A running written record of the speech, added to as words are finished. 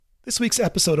This week's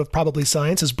episode of Probably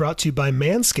Science is brought to you by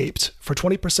Manscaped. For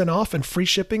 20% off and free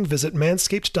shipping, visit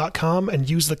manscaped.com and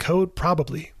use the code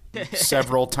PROBABLY.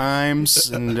 Several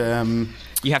times, and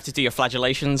you have to do your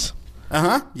flagellations.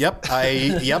 Yep,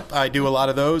 I do a lot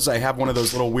of those. I have one of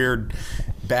those little weird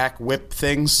back whip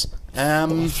things.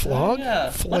 Flog?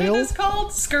 Yeah. Flail? What are those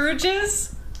called?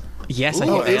 Scourges? Yes, I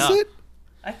think they is are. it?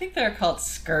 I think they're called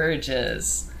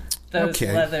scourges. Those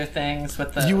leather things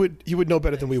with the... You would know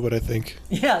better than we would, I think.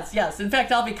 Yes. In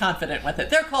fact, I'll be confident with it.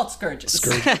 They're called scourges.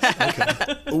 Okay.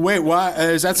 Wait, why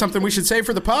is that something we should say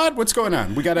for the pod? What's going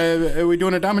on? Are we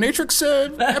doing a dominatrix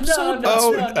episode?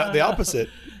 No, the opposite.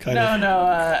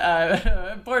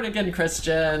 Born again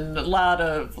Christian, a lot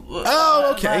of...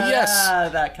 yes.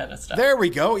 That kind of stuff. There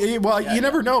we go. Well, you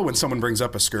never know when someone brings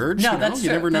up a scourge. No, you know? that's You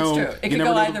true. never know. That's true. It could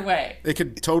never go know. either way. It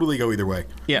could totally go either way.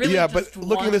 Yeah, Really Yeah, just but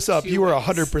looking one this up, two you were ways.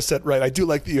 100% right. I do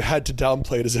like that you had to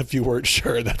downplay it as if you weren't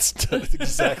sure. That's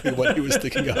exactly what he was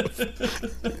thinking of.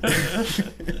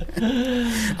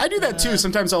 I do that too.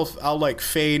 Sometimes I'll like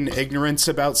feign ignorance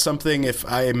about something if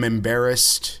I am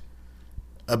embarrassed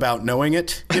about knowing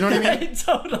it. You know what I mean?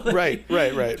 Totally. Right.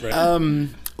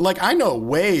 Like I know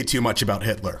way too much about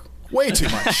Hitler. Way too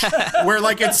much. Where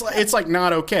like it's like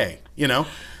not okay, you know?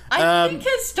 I think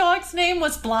his dog's name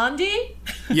was Blondie.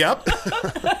 Yep.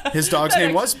 His dog's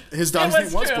name was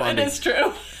Blondie. It is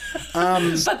true.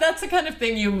 But that's the kind of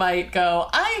thing you might go,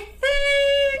 I think.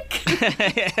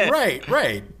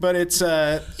 Right. But it's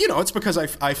it's because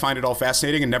I find it all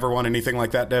fascinating and never want anything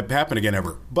like that to happen again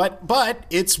ever. But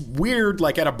it's weird,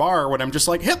 like at a bar when I'm just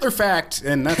like Hitler fact,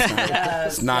 and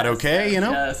that's not okay, you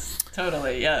know? Yes,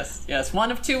 totally. Yes.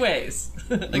 One of two ways.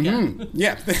 Again.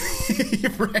 Yeah.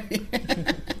 Right.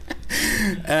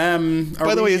 By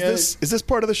the way, is this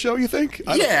part of the show, you think?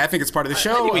 I think it's part of the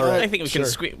show. I think we can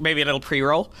maybe a little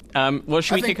pre-roll. Well,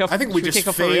 should we kick off? I think we just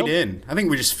fade in. in. I think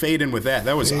we just fade in with that.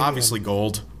 That was obviously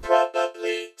gold.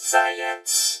 Probably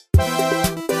Science.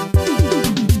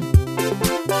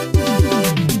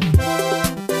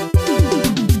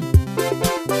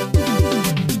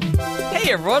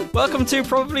 Hey everyone, welcome to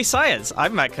Probably Science.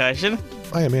 I'm Matt Kirshen.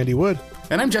 I am Andy Wood.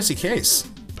 And I'm Jesse Case.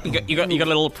 You got a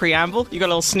little preamble. You got a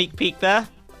little sneak peek there.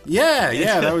 Yeah.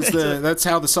 That's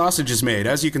how the sausage is made.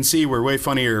 As you can see, we're way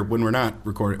funnier when we're not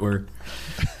recording.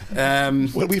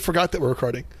 When we forgot that we're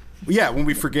recording. Yeah, when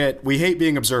we forget, we hate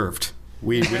being observed.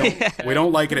 We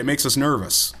don't like it. It makes us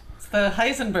nervous. It's the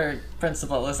Heisenberg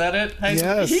principle. Is that it?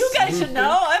 Yes. You guys should know.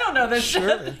 I don't know this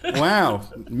shit. Wow,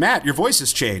 Matt, your voice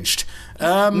has changed.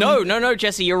 No,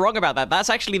 Jesse, you're wrong about that. That's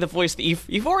actually the voice that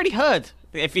you've already heard.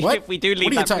 If we do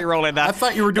leave that pre-roll in there. I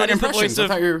thought you were doing that is impressions. the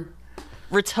voice I thought you were...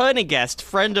 returning guest,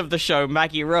 friend of the show,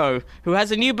 Maggie Rowe, who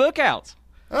has a new book out.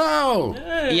 Oh.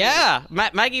 Yeah,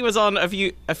 Maggie was on a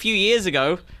few years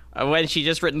ago when she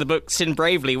just written the book Sin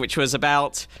Bravely, which was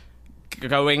about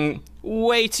going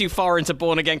way too far into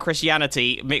born-again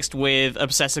Christianity mixed with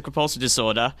obsessive-compulsive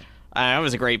disorder. That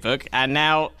was a great book. And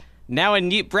now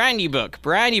a brand new book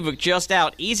just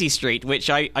out, Easy Street, which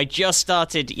I just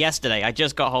started yesterday. I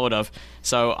just got hold of.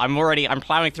 So I'm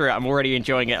plowing through it. I'm already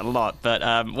enjoying it a lot. But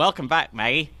welcome back,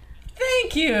 Maggie.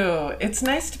 Thank you. It's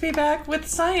nice to be back with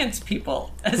science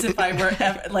people. As if I were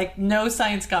like, no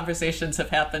science conversations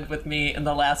have happened with me in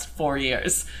the last 4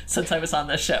 years since I was on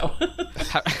this show.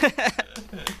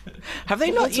 Have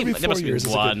they not even? There must be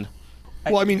one.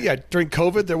 Well, I mean, yeah, during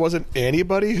COVID, there wasn't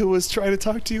anybody who was trying to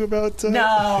talk to you about...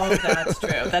 No,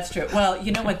 that's true. Well,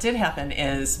 you know what did happen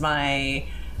is I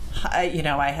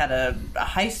had a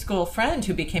high school friend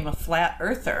who became a flat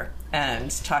earther and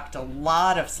talked a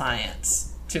lot of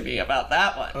science to me about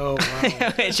that one. Oh,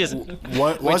 wow. It's just...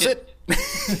 What was it?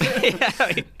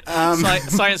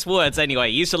 Science words, anyway.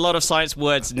 Used a lot of science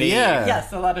words. Yeah.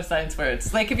 Yes, a lot of science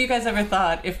words. Like, have you guys ever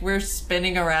thought, if we're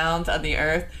spinning around on the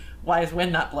Earth, why is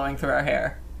wind not blowing through our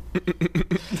hair?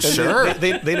 Sure.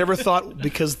 They never thought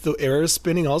because the air is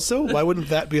spinning also? Why wouldn't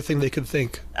that be a thing they could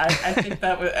think? I think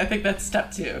that's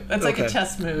step two. That's like a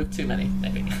chess move too many,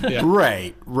 maybe. Yeah.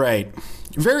 Right.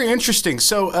 Very interesting.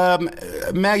 So,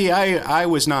 Maggie, I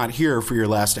was not here for your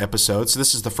last episode, so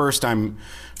this is the first I'm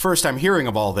hearing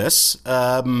of all this.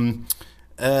 But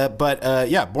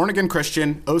born again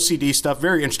Christian, OCD stuff,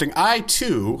 very interesting. I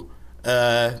too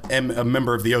am a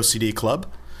member of the OCD club.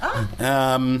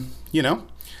 Yeah.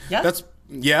 It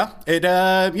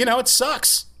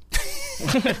sucks.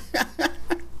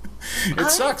 It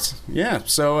sucks. Yeah.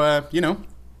 So,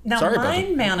 Now, sorry about mine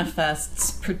it.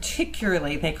 manifests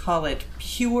particularly, they call it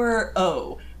pure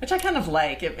O, which I kind of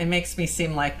like. It makes me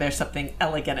seem like there's something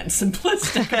elegant and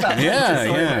simplistic about that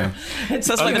disorder. Yeah. It's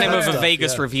That's like the name of a stuff,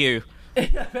 Vegas yeah. review.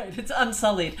 Right, it's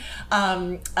unsullied.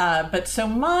 But so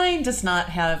mine does not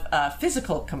have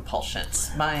physical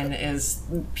compulsions. Mine is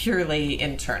purely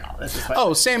internal. This is what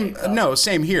Oh, same. No,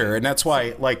 same here, and that's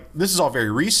why. Like, this is all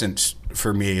very recent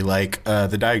for me. Like,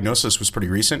 the diagnosis was pretty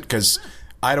recent because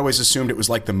I'd always assumed it was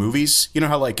like the movies. You know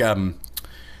how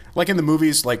like in the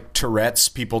movies, like Tourette's,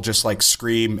 people just like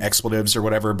scream expletives or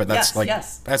whatever, but that's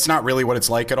that's not really what it's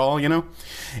like at all. You know,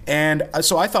 and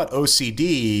so I thought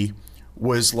OCD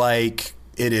was like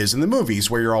it is in the movies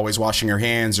where you're always washing your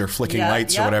hands or flicking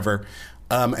lights or whatever.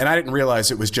 And I didn't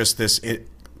realize it was just this,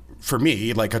 for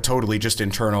me, like a totally just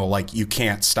internal, like you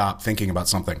can't stop thinking about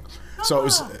something. So it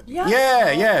was,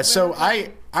 So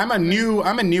I'm a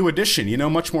new addition, you know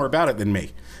much more about it than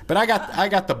me. But I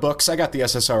got the books, I got the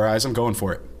SSRIs, I'm going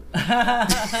for it. Yeah,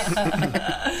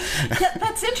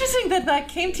 that's interesting that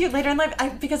came to you later in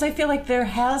life, because I feel like there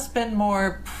has been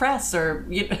more press, or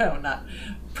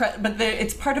but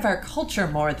it's part of our culture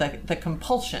more, the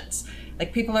compulsions.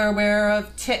 Like, people are aware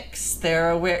of tics, they're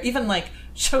aware, even like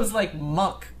shows like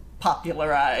Monk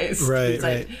popularized.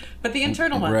 Right. But the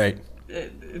internal ones, right.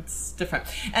 It's different.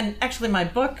 And actually my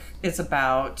book is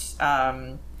about,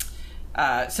 so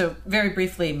very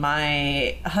briefly,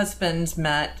 my husband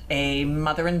met a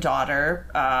mother and daughter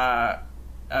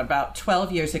about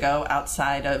 12 years ago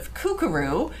outside of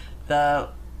Kookaroo, the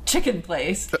chicken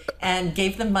place, and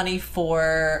gave them money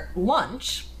for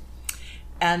lunch.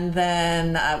 And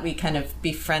then we kind of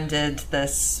befriended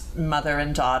this mother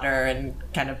and daughter and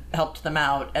kind of helped them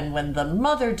out. And when the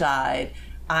mother died,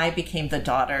 I became the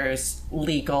daughter's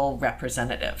legal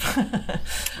representative.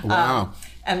 Wow.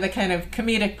 And the kind of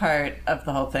comedic part of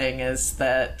the whole thing is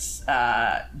that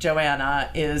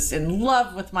Joanna is in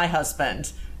love with my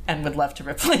husband and would love to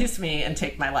replace me and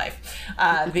take my life.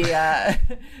 The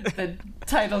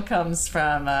title comes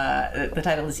from, the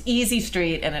title is Easy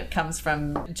Street, and it comes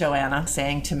from Joanna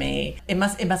saying to me, it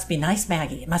must be nice,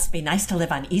 Maggie. It must be nice to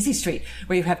live on Easy Street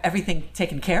where you have everything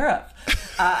taken care of.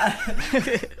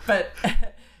 But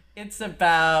it's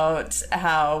about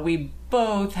how we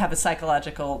both have a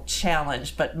psychological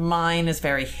challenge, but mine is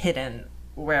very hidden,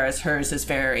 whereas hers is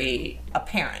very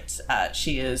apparent.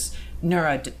 She is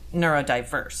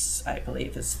neurodiverse, I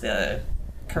believe is the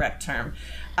correct term.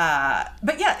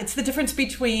 But yeah, it's the difference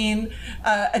between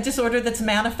a disorder that's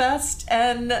manifest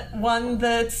and one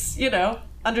that's,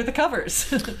 under the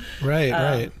covers.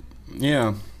 Right.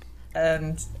 Yeah.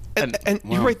 And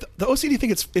you're right. The OCD thing,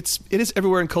 it is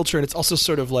everywhere in culture, and it's also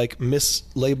sort of like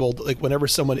mislabeled. Like whenever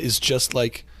someone is just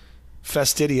like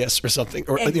fastidious or something,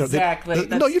 or exactly.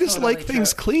 No, you just totally like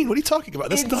things clean. What are you talking about?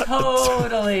 That's not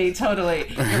totally. You're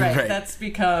right. Right. That's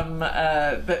become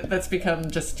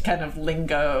just kind of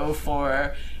lingo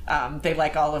for. They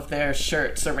like all of their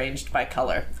shirts arranged by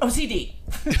color. OCD.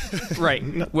 Right.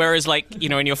 Whereas, like,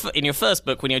 in your first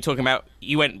book, when you were talking about,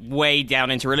 you went way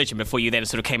down into religion before you then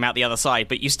sort of came out the other side,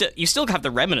 but you still have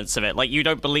the remnants of it. Like, you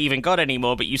don't believe in God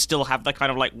anymore, but you still have the kind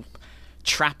of like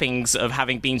trappings of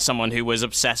having been someone who was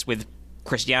obsessed with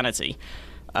Christianity.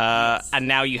 And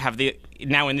now you have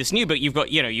now in this new book, you've got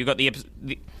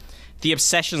the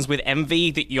obsessions with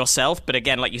envy yourself, but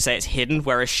again, like you say, it's hidden,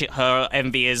 whereas her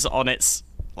envy is on its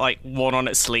one on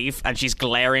its sleeve, and she's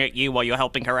glaring at you while you're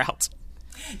helping her out.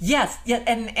 Yes, yeah,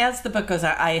 and as the book goes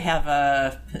on, I have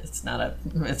it's not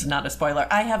a spoiler.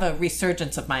 I have a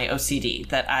resurgence of my OCD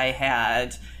that I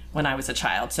had when I was a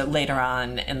child. So later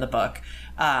on in the book,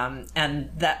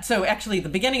 so actually the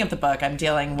beginning of the book, I'm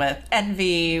dealing with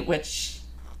envy, which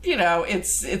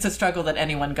it's a struggle that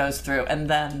anyone goes through, and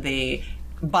then the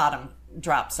bottom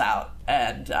drops out,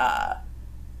 and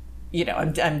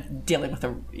I'm dealing with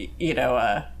a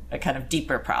kind of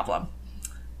deeper problem.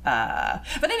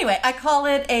 But anyway, I call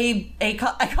it a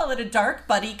dark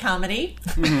buddy comedy.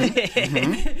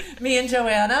 Mm-hmm. Me and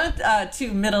Joanna,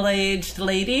 two middle-aged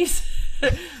ladies,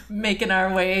 making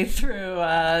our way through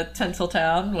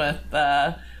Tinseltown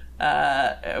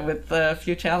with a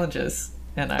few challenges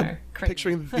in our.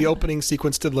 Picturing the opening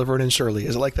sequence to Laverne and Shirley.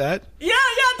 Is it like that? Yeah,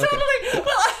 totally. Okay.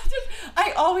 Well,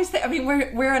 I always think. I mean,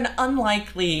 we're an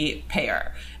unlikely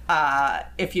pair.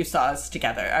 If you saw us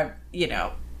together,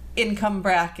 income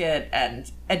bracket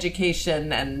and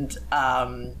education and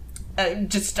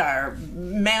just our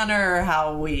manner,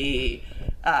 how we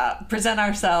present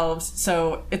ourselves.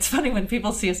 So it's funny when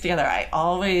people see us together. I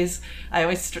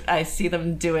see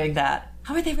them doing that.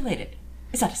 How are they related?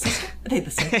 Is that a sister? Are they the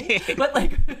same? But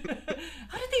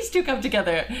how did these two come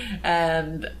together?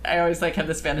 And I always have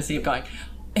this fantasy of going,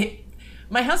 hey,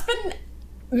 my husband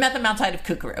met them outside of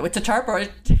Kookaroo. It's a Charbroil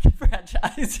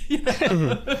franchise.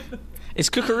 Is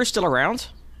Kookaroo still around?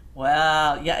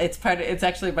 Well, yeah, it's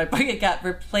actually my book. It got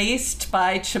replaced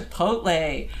by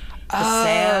Chipotle. The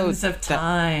Sands of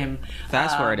Time.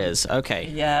 That's where it is. Okay.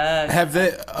 Yeah. Have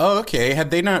they? Oh, okay.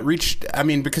 Had they not reached? I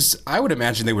mean, because I would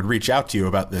imagine they would reach out to you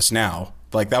about this now.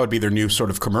 Like that would be their new sort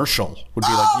of commercial. Would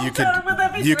be like you God, would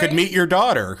that be could great? meet your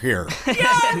daughter here.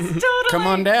 Yes, totally. Come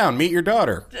on down, meet your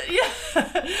daughter.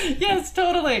 Yes,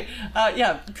 totally.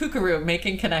 Yeah, Kookaroo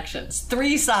making connections.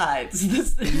 3 sides.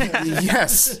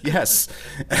 Yes.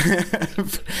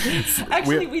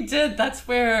 Actually, we did. That's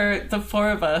where the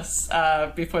 4 of us,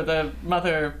 before the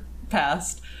mother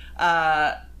passed,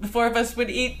 the 4 of us would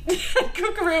eat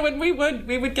Kookaroo, and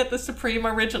we would get the Supreme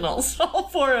Originals. All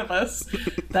 4 of us.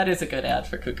 That is a good ad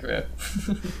for Kookaroo.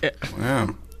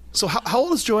 Wow. So how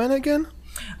old is Joanna again?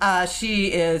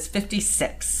 She is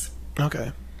 56.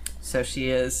 Okay. So she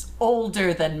is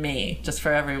older than me, just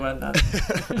for everyone. But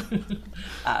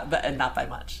not by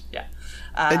much. Yeah.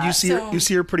 And you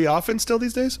see her pretty often still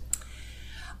these days?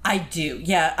 I do.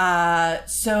 Yeah.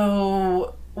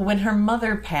 So when her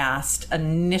mother passed,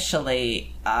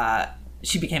 initially,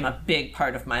 she became a big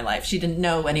part of my life. She didn't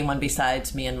know anyone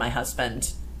besides me and my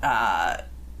husband,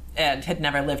 and had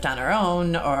never lived on her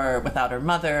own or without her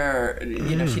mother.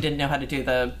 Or, she didn't know how to do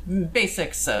the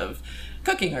basics of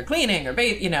cooking or cleaning or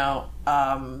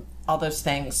all those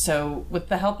things. So with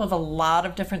the help of a lot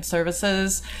of different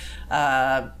services,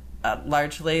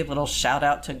 largely little shout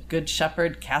out to Good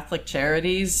Shepherd Catholic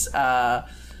Charities,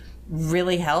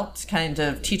 really helped kind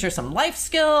of teach her some life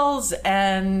skills.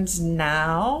 And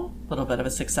now, a little bit of a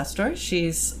success story,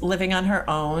 she's living on her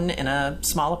own in a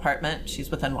small apartment. She's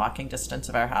within walking distance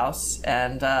of our house.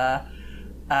 And I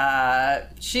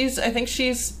think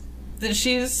she's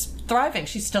thriving.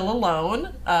 She's still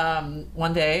alone.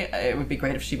 One day, it would be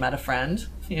great if she met a friend,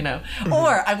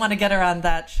 Or I want to get her on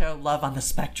that show, Love on the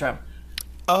Spectrum.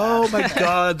 Oh my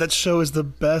God, that show is the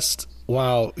best.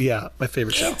 Wow, yeah, my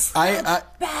favorite show. It's I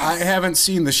haven't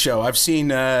seen the show. I've seen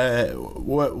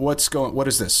what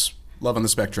is this? Love on the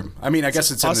Spectrum. I mean, I guess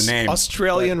it's in the name.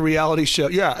 Australian reality show.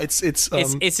 Yeah, it's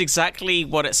exactly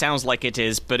what it sounds like it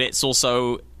is, but it's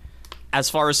also, as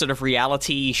far as sort of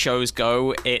reality shows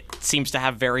go, it seems to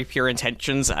have very pure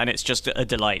intentions, and it's just a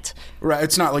delight. Right,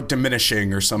 it's not like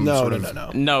diminishing or some no.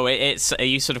 No, it's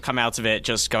you sort of come out of it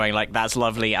just going like, that's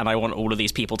lovely, and I want all of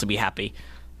these people to be happy.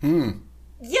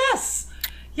 Yes.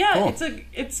 Yeah, cool.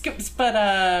 it's good,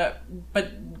 but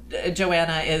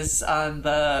Joanna is on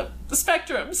the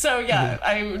spectrum. So yeah,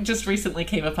 I just recently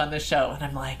came upon this show, and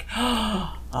I'm like,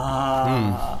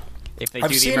 If they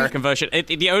do the American version,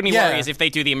 the only worry is if they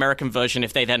do the American version,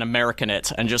 if they then American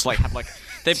it and just like have like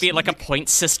there'd be like a point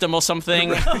system or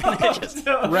something.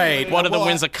 Right. One of them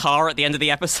wins a car at the end of the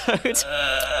episode.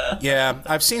 Yeah,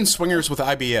 I've seen Swingers with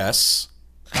IBS.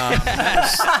 It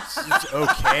was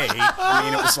okay. I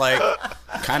mean, it was like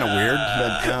kind of weird,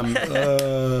 but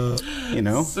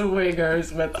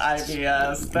Swingers with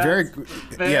IBS.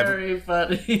 That's very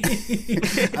funny.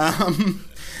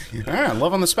 All right,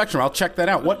 Love on the Spectrum. I'll check that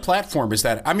out. What platform is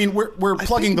that? I mean, we're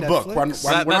plugging the book. We're not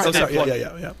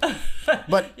yeah.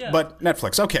 But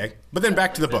Netflix, okay. But then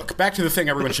back to the book. Back to the thing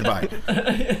everyone should buy.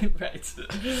 Right.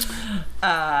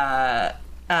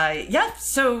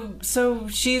 So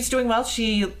she's doing well.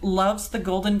 She loves the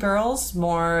Golden Girls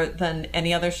more than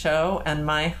any other show, and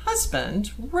my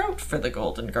husband wrote for the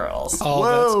Golden Girls. Oh,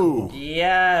 that's cool.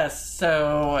 Yes.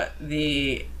 So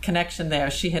the connection there,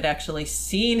 she had actually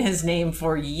seen his name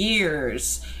for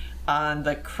years on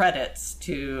the credits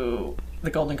to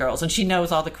the Golden Girls, and she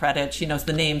knows all the credits. She knows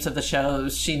the names of the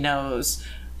shows. She knows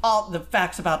all the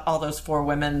facts about all those 4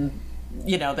 women.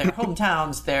 Their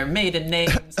hometowns, their maiden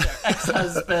names, their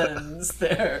ex-husbands,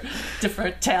 their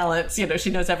different talents. She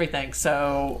knows everything.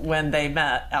 So when they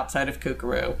met outside of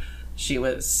Kookaroo, she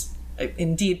was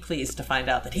indeed pleased to find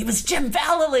out that he was Jim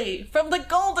Vallely from the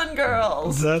Golden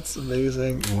Girls. That's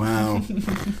amazing. Wow.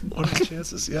 What are the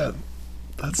chances? Yeah.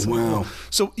 That's so wow. Cool.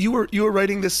 So you were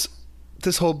writing this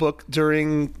whole book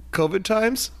during COVID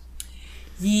times?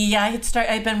 Yeah,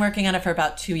 I'd been working on it for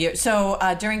about 2 years. So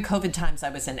during COVID times,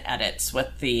 I was in edits with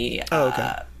the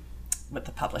with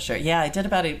the publisher. Yeah, I did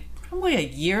about probably a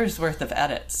year's worth of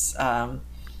edits,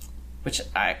 which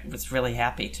I was really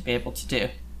happy to be able to do,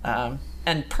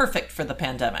 and perfect for the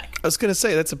pandemic. I was going to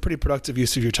say that's a pretty productive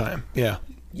use of your time. Yeah.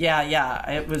 Yeah,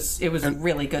 it was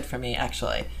really good for me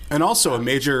actually, and also a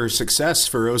major success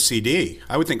for OCD.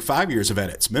 I would think 5 years of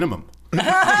edits minimum.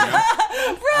 Right,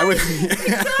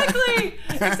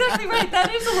 exactly right. That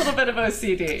is a little bit of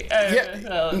OCD.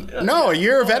 No, a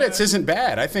year of edits isn't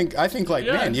bad. I think like,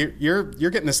 man, you're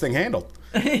getting this thing handled.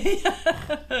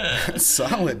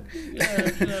 Solid.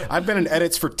 I've been in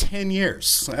edits for 10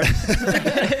 years.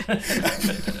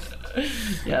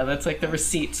 Yeah, that's like the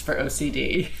receipts for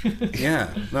OCD.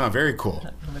 Yeah, no, very cool.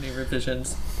 How many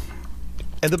revisions?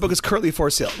 And the book is currently for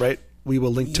sale, right? We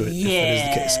will link to it if that is the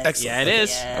case. Excellent. Yeah, it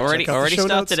is. Already Check out the show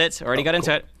started notes. it. Already got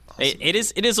into cool.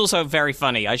 it. It is also very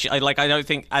funny. I don't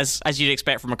think as you'd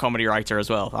expect from a comedy writer as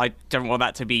well. I don't want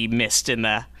that to be missed in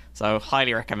there. So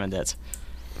highly recommend it.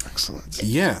 Excellent.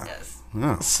 Yeah. Yes.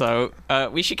 Oh. So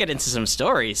we should get into some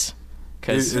stories.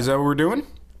 Is that what we're doing?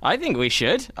 I think we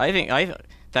should.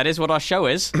 That is what our show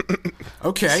is.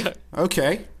 Okay.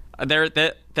 Okay.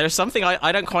 There's something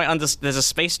I don't quite understand. There's a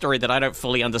space story that I don't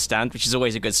fully understand, which is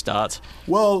always a good start.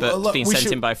 Well, But it's look, been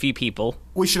sent in by a few people.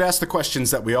 we should ask the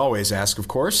questions that we always ask, of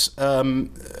course.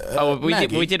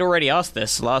 We did already ask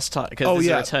this last time because this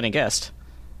is a returning guest.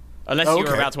 Unless you were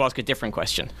Okay. about to ask a different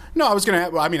question. No, I was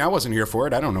going to. I mean, I wasn't here for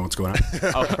it. I don't know what's going on.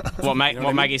 Oh, what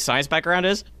Maggie's science background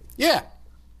is? Yeah.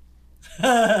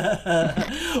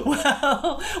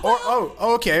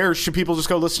 Okay. Or should people just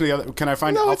go listen to the other? Can I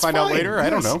find? No, I'll it's find out fine. later. I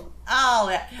don't Yes. know.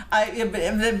 Oh,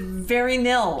 very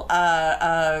nil.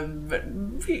 I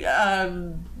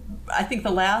think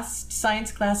the last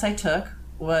science class I took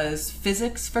was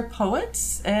physics for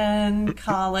poets in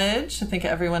college. I think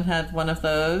everyone had one of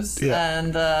those. Yeah.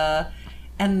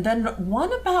 And then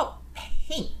one about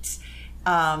paint.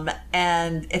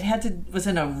 And it was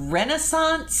in a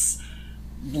Renaissance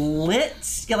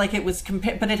lit, like it was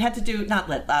but it had to do, not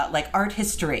lit, like art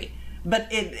history. But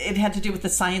it had to do with the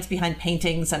science behind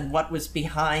paintings and what was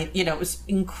behind, it was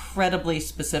incredibly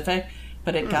specific,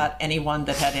 but it got anyone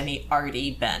that had any arty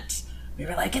bent. We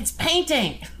were like, it's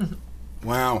painting.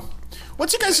 Wow.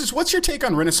 What's your take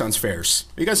on Renaissance fairs?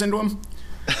 Are you guys into them?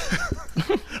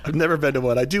 I've never been to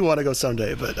one. I do want to go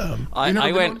someday, but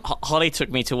I went. Holly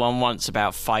took me to one once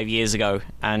about 5 years ago,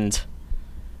 and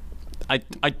I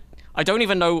don't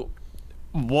even know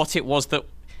what it was that.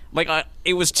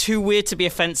 It was too weird to be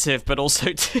offensive, but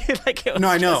also No,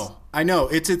 I know.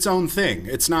 It's its own thing.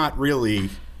 It's not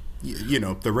really,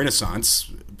 the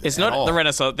Renaissance. It's at not all. the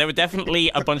Renaissance. There were definitely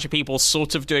a bunch of people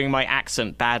sort of doing my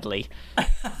accent badly.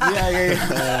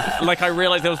 Yeah. I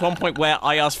realized there was one point where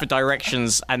I asked for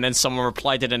directions, and then someone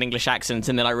replied in an English accent,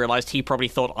 and then I realized he probably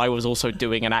thought I was also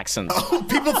doing an accent.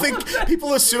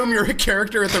 People assume you're a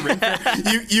character at the ring fair.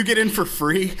 You get in for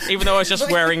free, Even though I was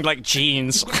just wearing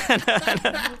jeans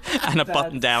and a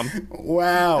button down.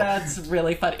 Wow. That's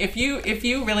really fun. If you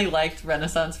really liked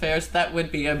Renaissance fairs, that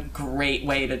would be a great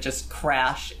way to just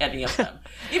crash any of them.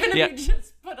 Even if Yeah. you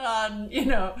just put on,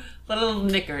 little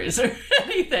knickers or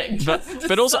anything.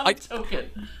 But also, some token.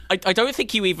 I don't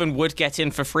think you even would get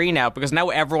in for free now, because now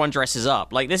everyone dresses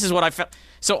up. This is what I felt.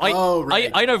 So right.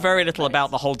 I know very little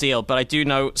about the whole deal, but I do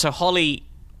know. So Holly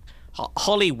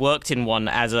worked in one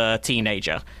as a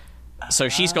teenager, so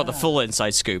she's got the full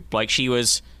inside scoop. She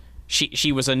was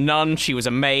a nun. She was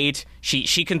a maid.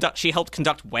 She helped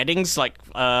conduct weddings,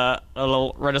 a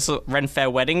little Ren Fair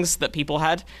weddings that people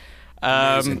had.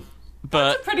 Amazing.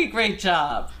 But Pretty great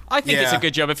job. I think it's Yeah. a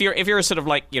good job. If you're a sort of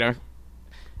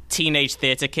teenage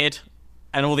theater kid,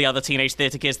 and all the other teenage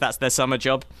theater kids, that's their summer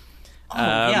job.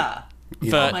 Yeah.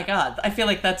 But Oh my god. I feel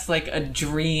like that's like a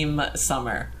dream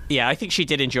summer. yeah, I think she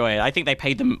did enjoy it. I think they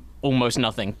paid them almost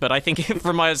nothing, but I think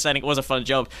from my understanding, it was a fun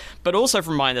job. But also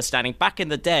from my understanding, back in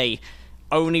the day,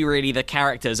 only really the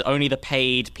characters, only the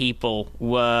paid people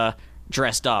were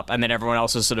dressed up, and then everyone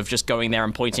else was sort of just going there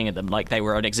and pointing at them like they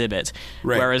were an exhibit.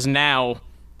 Right. Whereas now,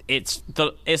 it's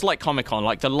like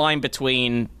Comic-Con. The line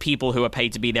between people who are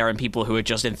paid to be there and people who are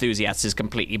just enthusiasts is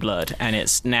completely blurred, and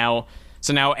it's now.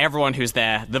 So now everyone who's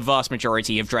there, the vast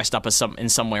majority, have dressed up as in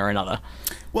some way or another.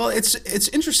 Well, it's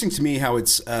interesting to me how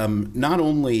it's not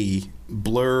only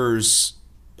blurs,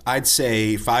 I'd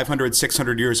say 500,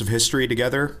 600 years of history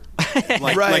together.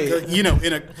 Right.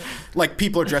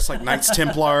 People are dressed like Knights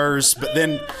Templars, but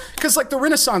then because the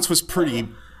Renaissance was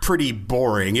pretty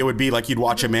boring. It would be like you'd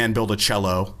watch a man build a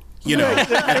cello.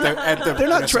 At the they're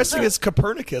not dressing as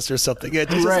Copernicus or something. It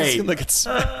just doesn't seem like it's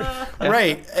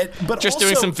right. But Just also,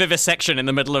 doing some vivisection in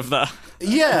the middle of the...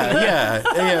 Yeah.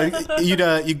 You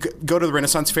go to the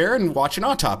Renaissance Fair and watch an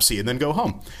autopsy and then go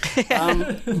home.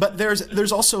 But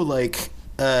there's also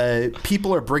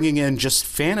people are bringing in just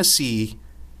fantasy,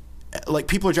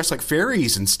 people are dressed like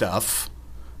fairies and stuff.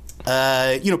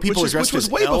 People are dressed which was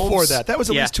as way elves. before that. That was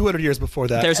at Yeah. least 200 years before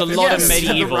that. There's a lot of Yes.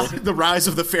 medieval. The rise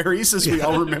of the fairies, as we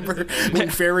all remember, when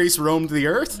fairies roamed the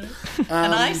earth.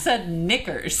 And I said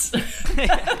knickers.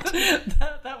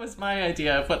 that was my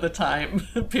idea of what the time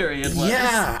period was.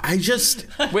 Yeah, I just...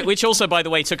 Which also, by the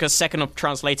way, took a second of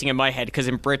translating in my head because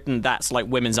in Britain that's like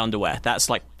women's underwear. That's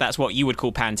what you would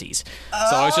call panties.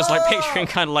 So I was just like picturing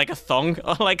kind of like a thong,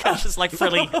 or like just like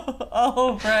frilly,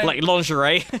 Oh, right. like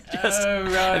lingerie. Just, Oh,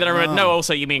 right. and then I remember, no,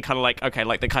 also you mean kind of like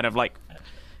like the kind of like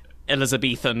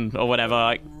Elizabethan or whatever,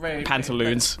 like Right,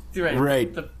 pantaloons.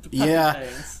 Right. The puppy Yeah.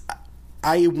 things.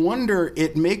 I wonder,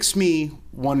 it makes me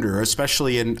wonder,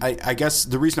 especially in, I guess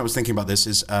the reason I was thinking about this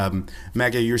is,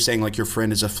 Maggie, you're saying like your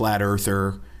friend is a flat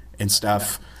earther and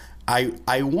stuff.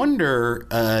 I wonder,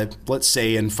 let's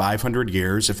say in 500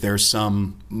 years, if there's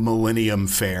some millennium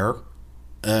fair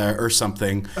or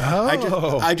something.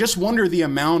 I just wonder the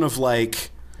amount of like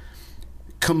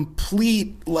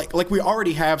complete, like we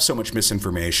already have so much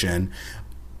misinformation.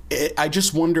 I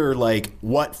just wonder, like,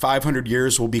 what 500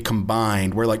 years will be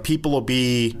combined, where like people will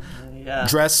be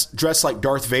dressed like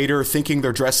Darth Vader, thinking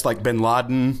they're dressed like Bin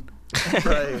Laden,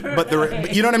 Right. but they're,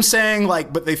 you know what I'm saying?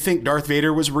 Like, but they think Darth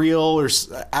Vader was real, or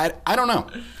I don't know.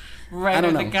 Right, I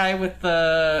don't or the know. guy with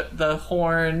the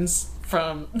horns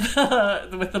from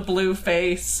with the blue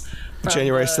face. from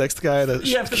January the- 6th guy, the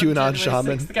Yeah, for the QAnon January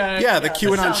shaman. 6th guy. Yeah, the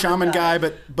QAnon shaman guy,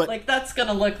 but like that's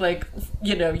gonna look like,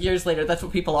 years later. That's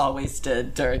what people always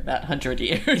did during that 100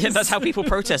 years. Yeah, that's how people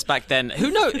protest back then. Who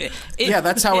knows? yeah,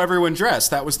 that's how everyone dressed.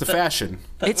 That was the fashion.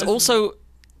 It's also,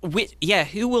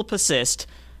 who will persist?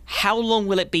 How long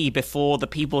will it be before the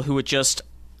people who are just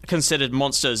considered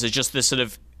monsters are just this sort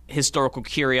of historical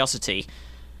curiosity?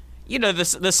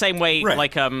 The same way, Right.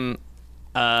 like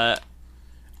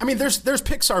I mean, there's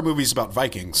Pixar movies about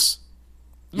Vikings.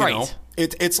 You Right. know?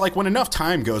 It's like when enough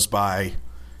time goes by,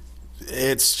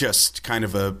 it's just kind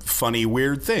of a funny,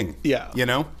 weird thing. Yeah. You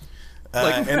know?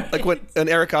 Like when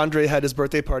Eric Andre had his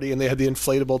birthday party and they had the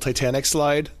inflatable Titanic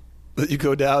slide that you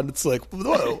go down. It's like,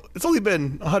 whoa, it's only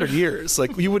been 100 years.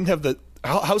 Like you wouldn't have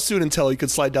how soon until you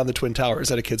could slide down the Twin Towers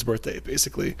at a kid's birthday,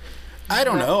 basically. I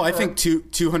don't know. I think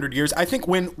 200 years. I think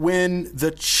when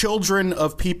the children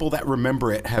of people that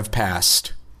remember it have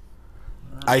passed,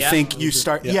 I think you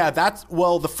start. Yeah,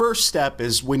 the first step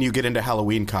is when you get into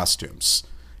Halloween costumes.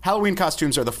 Halloween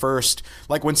costumes are the first.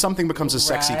 Like when something becomes a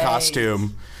sexy Right.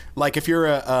 costume. Like if you're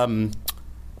a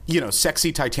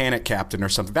sexy Titanic captain or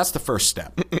something. That's the first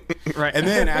step. right. And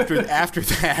then after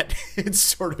that, it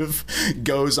sort of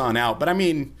goes on out. But I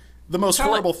mean, the most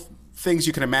horrible things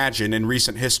you can imagine in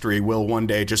recent history will one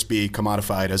day just be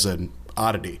commodified as an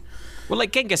oddity. Well,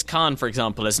 like Genghis Khan, for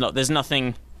example, there's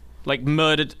nothing like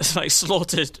murdered, like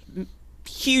slaughtered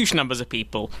huge numbers of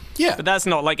people. Yeah. But that's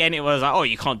not like anyone was like, oh,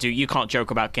 you can't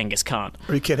joke about Genghis Khan.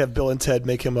 Or you can't have Bill and Ted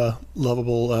make him a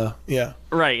lovable,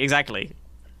 Right, exactly.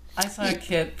 I saw a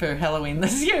kid for Halloween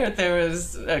this year. There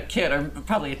was a kid, or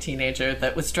probably a teenager,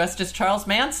 that was dressed as Charles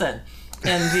Manson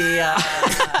in the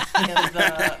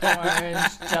orange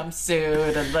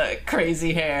jumpsuit and the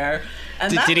crazy hair.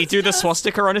 And that Did he was do the just-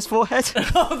 swastika on his forehead?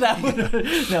 Oh, that would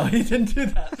no, he didn't do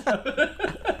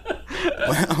that.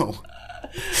 Wow.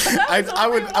 That was I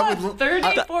would- only, I would- what,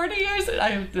 30, 40 years?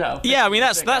 No. Yeah, I mean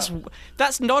 50 years ago.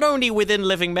 that's not only within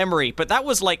living memory, but that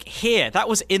was like here. That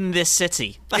was in this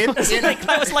city. That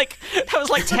was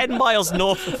like 10 miles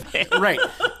north of it. Right.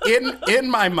 In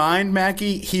my mind,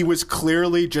 Mackie, he was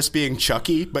clearly just being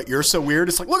Chucky, but you're so weird.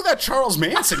 It's like, look at that Charles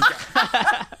Manson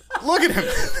guy. Look at him.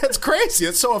 That's crazy.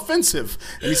 That's so offensive.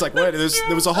 And he's like, what? There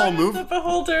was a whole Eye of movie. The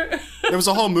Beholder. There was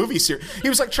a whole movie series. He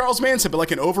was like Charles Manson, but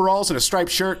like in overalls and a striped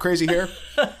shirt, crazy hair.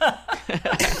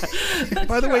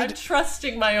 By the way, I'm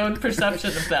trusting my own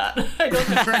perception of that. I don't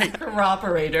have a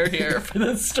corroborator here for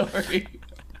this story.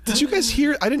 did you guys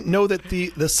hear? I didn't know that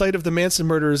the site of the Manson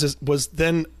murders was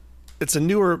then. It's a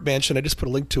newer mansion. I just put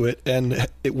a link to it, and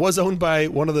it was owned by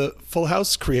one of the Full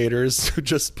House creators who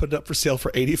just put it up for sale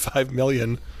for $85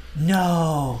 million.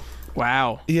 No.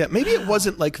 Wow. Yeah, maybe it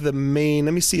wasn't like the main.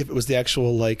 Let me see if it was the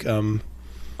actual like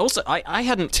Also, I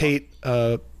hadn't. Tate.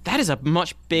 That is a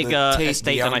much bigger The Tate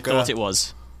estate than I Bianca. thought it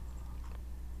was.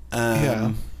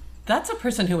 Yeah. That's a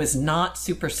person who is not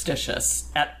superstitious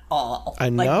at all. I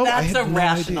know, I Like, that's had a no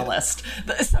rationalist.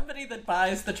 Somebody that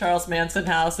buys the Charles Manson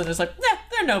house and is like, nah,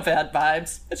 there are no bad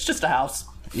vibes. It's just a house.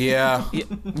 Yeah.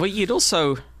 Well, you'd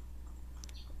also.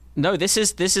 No, this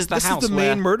is the This house is the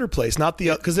where. main murder place, not the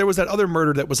because there was that other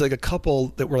murder that was like a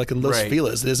couple that were like in Los Right.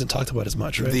 Feliz that isn't talked about as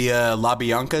much, right? The La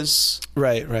Biancas.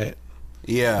 Right.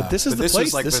 Yeah. But this is the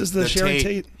place. This is the Sharon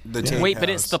Tate. The Yeah. Tate Wait, but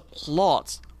house. it's the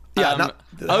plot Yeah, not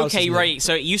the house okay, is right.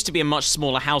 So it used to be a much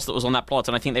smaller house that was on that plot,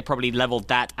 and I think they probably leveled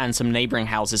that and some neighboring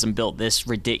houses and built this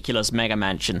ridiculous mega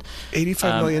mansion.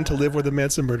 $85 million to live where the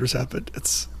Manson murders happened.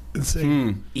 It's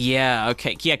insane. Yeah,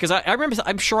 okay. Yeah, because I remember,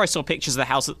 I'm sure I saw pictures of the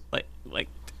house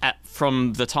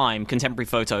from the time, contemporary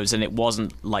photos, and it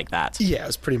wasn't like that. Yeah, it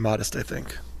was pretty modest, I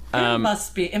think. There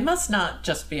must be. It must not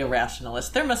just be a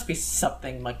rationalist. There must be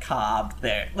something macabre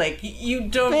there. Like you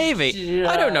don't. Maybe.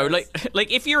 I don't know. Like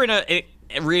if you're in a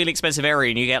really expensive area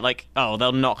and you get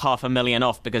they'll knock $500,000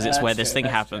 off because it's where this thing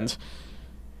happened.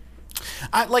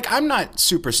 I'm not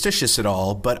superstitious at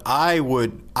all, but I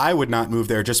would not move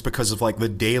there just because of the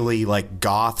daily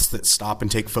goths that stop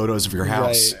and take photos of your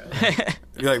house. Right.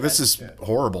 You're like, this is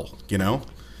horrible, you know?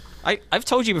 I've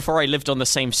told you before I lived on the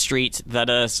same street that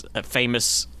a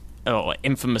famous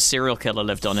infamous serial killer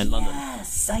lived on in London.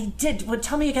 Yes, I did. Well,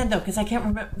 tell me again though, because I can't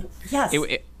remember. Yes.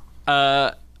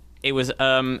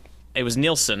 It was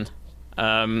Nielsen.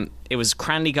 It was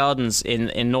Cranley Gardens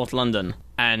in North London,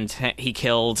 and he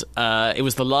killed. It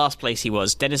was the last place he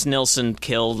was. Dennis Nilsson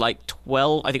killed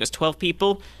 12. I think it was 12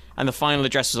 people, and the final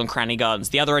address was on Cranley Gardens,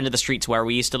 the other end of the street to where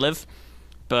we used to live.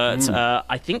 But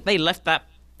I think they left that.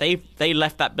 They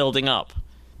left that building up,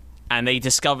 and they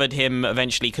discovered him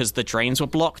eventually because the drains were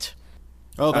blocked.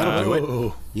 Oh, that'll do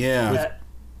it. Yeah.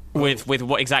 With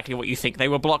what you think they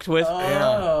were blocked with.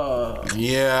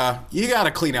 Yeah, you got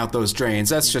to clean out those drains.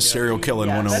 That's just serial killing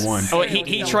 101. Oh,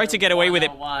 he tried to get away with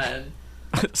it.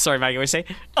 Sorry, Maggie, what did you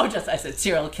say? Oh, I said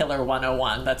serial killer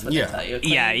 101. That's what they tell you.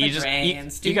 Clean the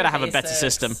drains, you got to have a better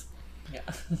system.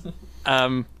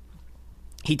 Yeah.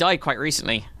 He died quite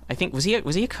recently. I think was he a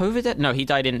COVID? No, he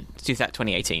died in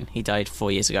 2018. He died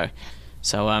 4 years ago.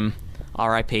 So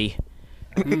R.I.P.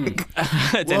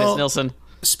 Dennis Nilsson.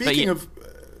 Speaking of,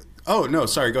 oh no,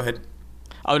 sorry, go ahead.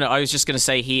 Oh no, I was just going to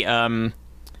say he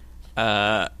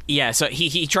so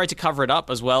he tried to cover it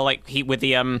up as well,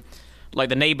 the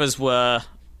neighbors were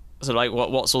sort of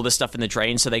what's all this stuff in the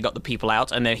drain, so they got the people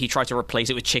out, and then he tried to replace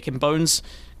it with chicken bones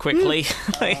quickly.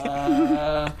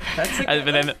 That's a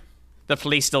but then the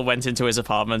police still went into his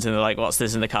apartment and they're like, what's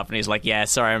this in the cup? And he's like, yeah,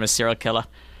 sorry, I'm a serial killer.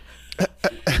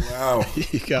 Wow.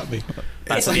 You got me.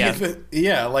 That's if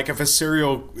a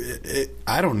serial,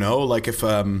 I don't know,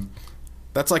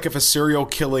 that's if a serial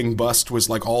killing bust was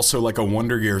also a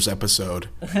Wonder Years episode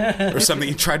or something.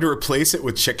 You tried to replace it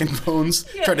with chicken bones.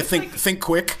 Tried to think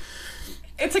quick.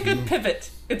 It's a good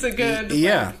pivot. It's a good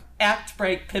act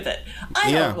break pivot.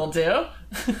 I know what we'll do.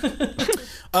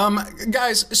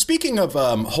 Guys, speaking of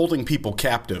holding people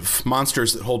captive,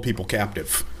 monsters that hold people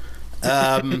captive.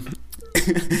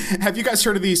 Have you guys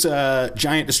heard of these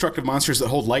giant destructive monsters that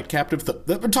hold light captive?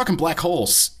 We're talking black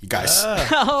holes, you guys. Have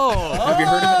you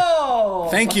heard of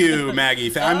it? Thank you,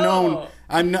 Maggie. I know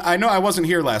I wasn't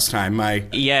here last time.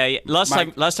 Last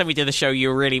time we did the show,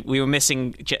 we were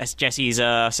missing Jesse's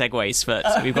segues,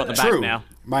 but we've got them back now.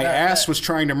 My ass was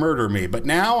trying to murder me, but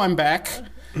now I'm back.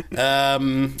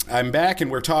 I'm back, and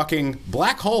we're talking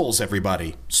black holes,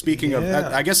 everybody. Speaking of,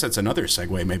 I guess that's another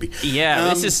segue, maybe.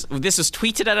 Yeah, this was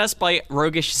tweeted at us by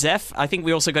Rogish Zeph. I think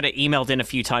we also got it emailed in a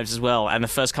few times as well, and the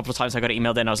first couple of times I got it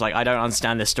emailed in, I was like, I don't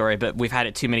understand this story, but we've had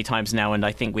it too many times now, and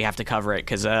I think we have to cover it,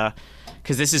 because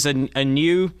this is a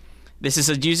new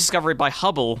discovery by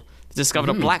Hubble. Discovered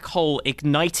a black hole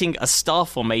igniting a star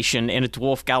formation in a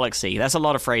dwarf galaxy. That's a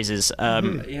lot of phrases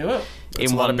in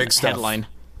one big headline.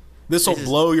 This will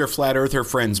blow your flat earther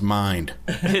friend's mind.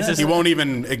 He won't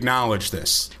even acknowledge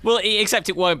this. Well, except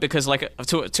it won't, because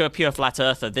to a pure flat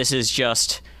earther, this is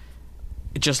just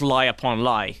lie upon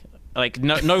lie.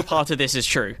 No part of this is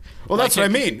true. Well, that's what I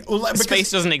mean.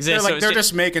 Space doesn't exist. They're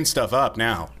just making stuff up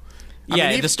now.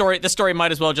 The story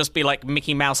might as well just be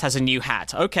Mickey Mouse has a new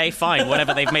hat. Okay, fine,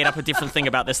 whatever. They've made up a different thing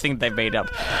about this thing they've made up.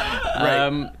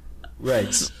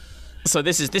 Right. So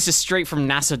this is straight from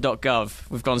NASA.gov.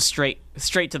 We've gone straight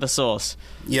to the source.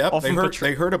 Yep.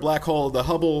 They heard a black hole. The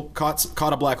Hubble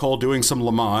caught a black hole doing some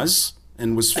Lamaze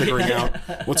and was figuring out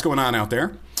what's going on out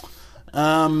there.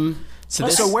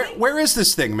 So where is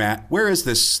this thing, Matt? Where is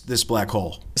this black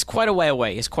hole? It's quite a way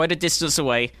away. It's quite a distance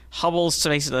away. Hubble's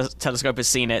Space Telescope has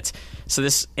seen it. So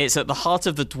it's at the heart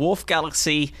of the dwarf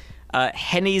galaxy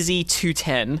Hennessy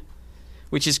 210,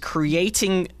 which is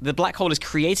the black hole is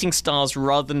creating stars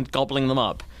rather than gobbling them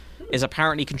up, is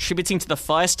apparently contributing to the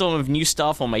firestorm of new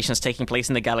star formations taking place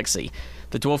in the galaxy.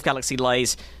 The dwarf galaxy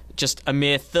lies just a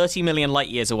mere 30 million light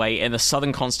years away in the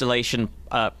southern constellation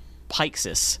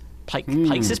Pyxis.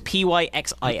 Pyxis?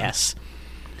 Pyxis.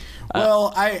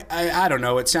 Well, I don't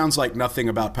know. It sounds like nothing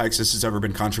about Pyxis has ever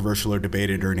been controversial or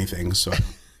debated or anything, so...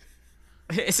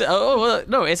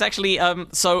 It's actually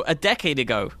so a decade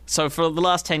ago. So for the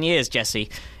last 10 years, Jesse,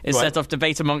 it set off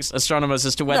debate amongst astronomers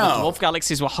as to whether dwarf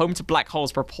galaxies were home to black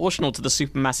holes proportional to the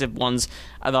supermassive ones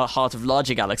at the heart of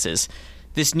larger galaxies.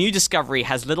 This new discovery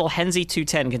has little Henzy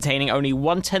 210 containing only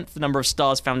 1/10 the number of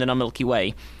stars found in our Milky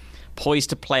Way, poised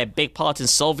to play a big part in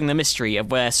solving the mystery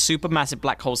of where supermassive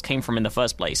black holes came from in the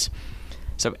first place.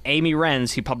 So Amy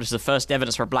Renz, who published the first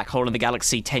evidence for a black hole in the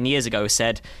galaxy 10 years ago,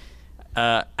 said,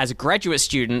 as a graduate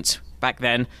student back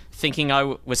then, thinking I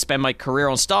would spend my career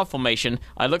on star formation,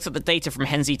 I looked at the data from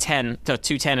Henzy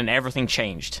 210 and everything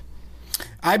changed.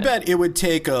 I bet it would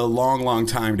take a long, long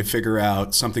time to figure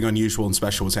out something unusual and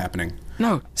special was happening.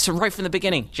 No, so right from the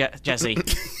beginning, Jesse.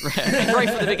 Right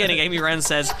from the beginning, Amy Renz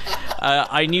says,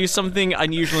 I knew something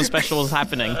unusual and special was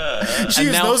happening. She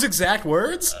used those exact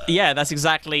words? Yeah, that's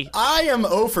exactly... I am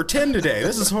 0 for 10 today.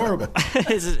 This is horrible.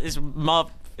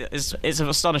 It's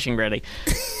astonishing, really.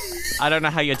 I don't know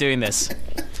how you're doing this.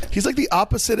 He's like the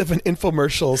opposite of an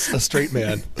infomercial, a straight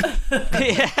man.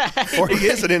 Or he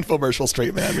is an infomercial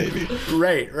straight man, maybe.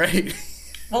 Right.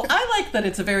 Well, I like that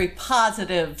it's a very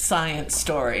positive science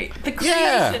story. The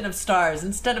creation of stars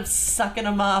instead of sucking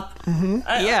them up. Mm-hmm.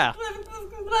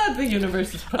 I'm glad the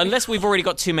universe is putting... Unless we've already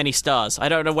got too many stars. I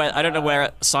don't know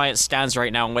where science stands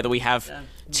right now and whether we have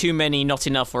too many, not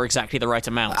enough, or exactly the right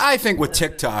amount. I think with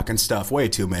TikTok and stuff, way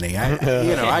too many.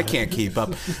 I can't keep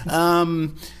up.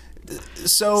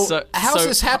 So how's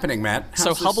this happening, Matt?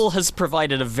 Hubble has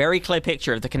provided a very clear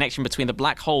picture of the connection between the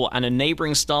black hole and a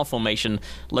neighboring star formation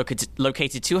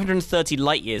located 230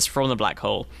 light years from the black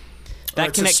hole.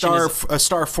 That connection is a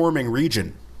star-forming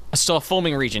region. A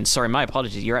star-forming region. Sorry, my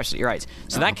apologies. You're absolutely right.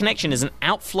 So that connection is an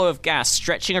outflow of gas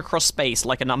stretching across space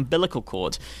like an umbilical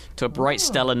cord to a bright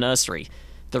stellar nursery.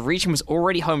 The region was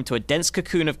already home to a dense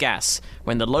cocoon of gas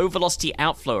when the low-velocity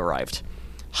outflow arrived.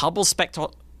 Hubble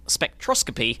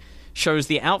spectroscopy shows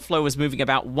the outflow was moving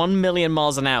about 1 million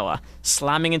miles an hour,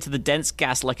 slamming into the dense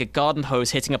gas like a garden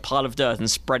hose hitting a pile of dirt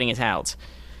and spreading it out.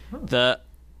 The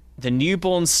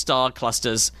newborn star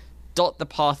clusters dot the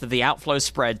path of the outflow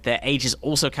spread, their age is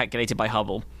also calculated by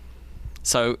Hubble.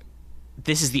 So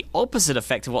this is the opposite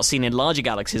effect of what's seen in larger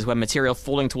galaxies, where material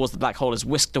falling towards the black hole is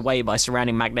whisked away by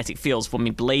surrounding magnetic fields,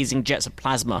 forming blazing jets of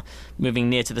plasma moving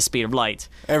near to the speed of light.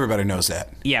 Everybody knows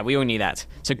that. Yeah, we all knew that.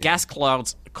 So gas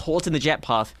clouds caught in the jet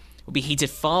path will be heated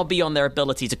far beyond their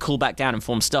ability to cool back down and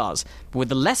form stars. But with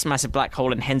the less massive black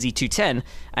hole in Henzy 210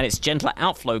 and its gentler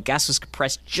outflow, gas was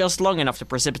compressed just long enough to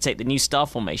precipitate the new star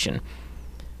formation.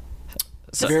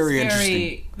 So very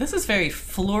interesting. This is very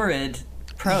florid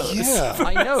prose. Yeah.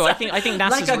 I know. I think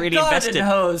NASA's like really a garden invested.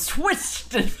 Hose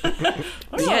twisted.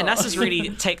 Yeah, NASA's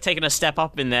really taken a step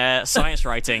up in their science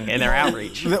writing and their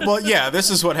outreach. Well, yeah, this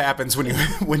is what happens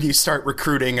when you start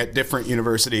recruiting at different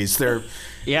universities. They're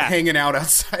hanging out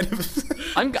outside of.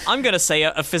 I'm going to say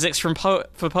a physics for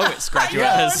poets graduate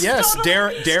has. Yes,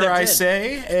 totally dare I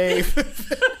say a.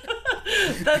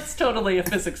 That's totally a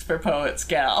physics for poets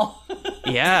gal.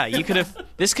 Yeah,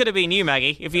 this could have been you,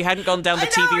 Maggie, if you hadn't gone down the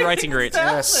TV writing route.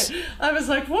 Yes. I was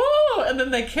like, whoa! And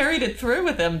then they carried it through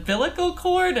with umbilical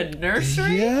cord and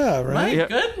nursery. Yeah, right. My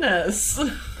goodness.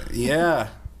 Yeah.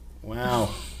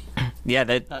 Wow. Yeah,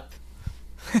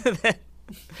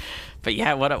 but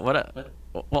yeah,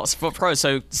 what's for pro?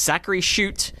 So Zachary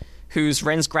Shute, who's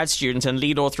Ren's grad student and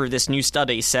lead author of this new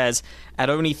study, says at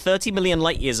only 30 million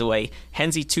light years away,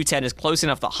 Henzy 210 is close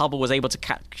enough that Hubble was able to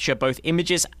capture both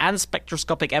images and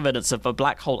spectroscopic evidence of a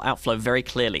black hole outflow very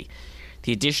clearly.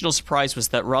 The additional surprise was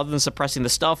that rather than suppressing the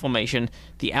star formation,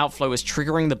 the outflow was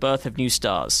triggering the birth of new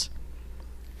stars.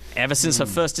 Ever since her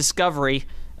first discovery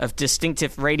of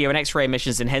distinctive radio and X-ray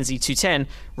emissions in Henzy 210,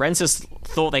 Renz has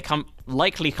thought they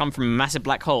likely come from a massive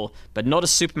black hole, but not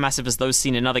as supermassive as those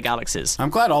seen in other galaxies.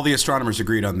 I'm glad all the astronomers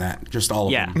agreed on that. Just all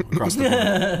of them across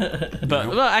the board. But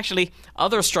well, actually,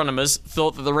 other astronomers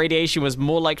thought that the radiation was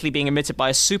more likely being emitted by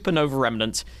a supernova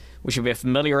remnant, which would be a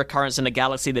familiar occurrence in a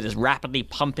galaxy that is rapidly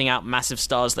pumping out massive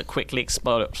stars that quickly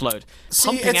explode.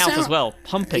 Pumping out as well.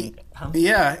 Pumping.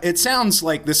 Yeah, it sounds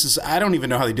like this is... I don't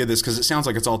even know how they did this, because it sounds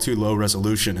like it's all too low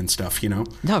resolution and stuff, you know?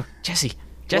 No, Jesse.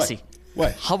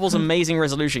 What? Hubble's amazing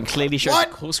resolution clearly shows a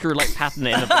corkscrew-like pattern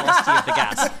in the velocity of the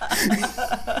gas,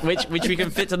 which we can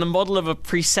fit in the model of a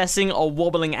precessing or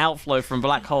wobbling outflow from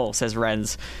black hole, says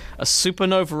Renz. A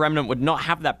supernova remnant would not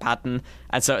have that pattern,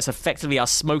 and so it's effectively our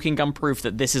smoking gun proof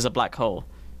that this is a black hole.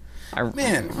 And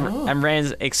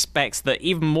Renz expects that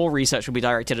even more research will be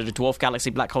directed at a dwarf galaxy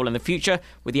black hole in the future,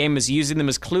 with the aim of using them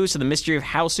as clues to the mystery of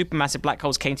how supermassive black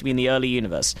holes came to be in the early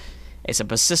universe. It's a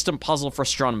persistent puzzle for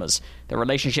astronomers. The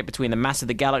relationship between the mass of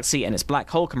the galaxy and its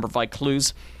black hole can provide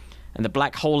clues and the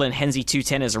black hole in Henze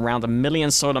 210 is around 1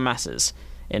 million solar masses.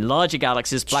 In larger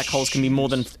galaxies, black holes can be more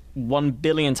than 1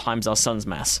 billion times our sun's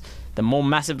mass. The more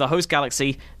massive the host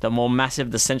galaxy, the more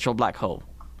massive the central black hole.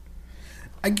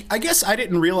 I guess I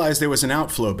didn't realize there was an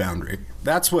outflow boundary.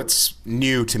 That's what's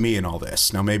new to me in all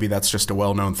this. Now, maybe that's just a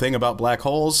well-known thing about black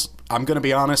holes. I'm going to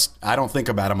be honest, I don't think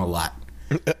about them a lot.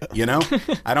 You know?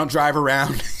 I don't drive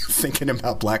around thinking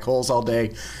about black holes all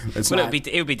day. It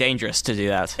would be dangerous to do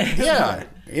that.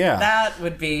 Yeah. That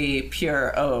would be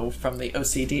pure O from the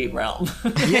OCD realm.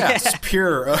 Yes,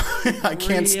 pure. I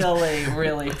can't.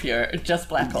 Really pure. Just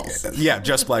black holes. Yeah,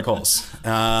 just black holes.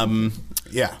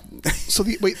 Yeah. So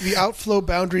the outflow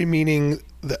boundary meaning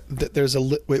that there's a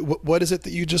what is it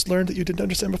that you just learned that you didn't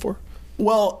understand before?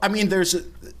 Well, I mean,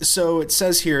 so it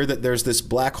says here that there's this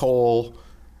black hole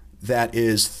that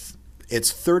it's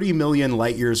 30 million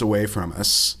light years away from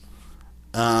us.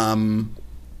 But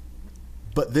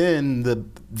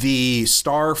then the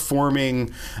star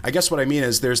forming, I guess what I mean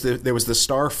is there was the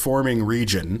star forming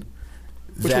region.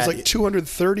 Which was like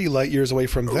 230 light years away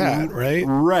from that, right?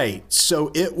 Right.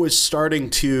 So it was starting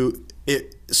to,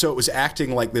 so it was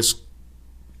acting like this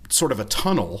sort of a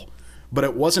tunnel, but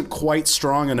it wasn't quite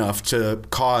strong enough to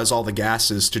cause all the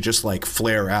gases to just like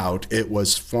flare out. It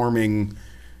was forming,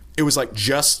 it was like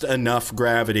just enough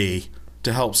gravity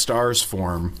to help stars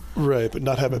form. Right, but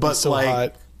not have it be so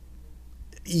hot.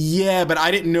 Yeah, but I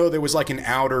didn't know there was like an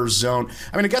outer zone.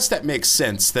 I mean, I guess that makes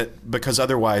sense that because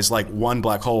otherwise like one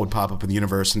black hole would pop up in the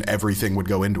universe and everything would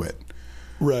go into it.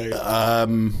 Right.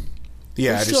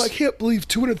 Yeah. I can't believe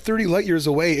 230 light years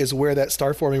away is where that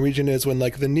star forming region is when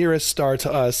like the nearest star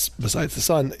to us besides the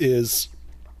sun is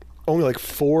only like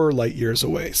 4 light years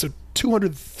away. So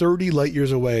 230 light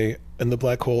years away and the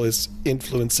black hole is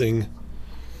influencing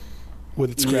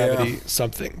with its gravity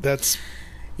something. That's...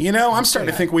 You know, I'm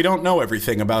starting to think we don't know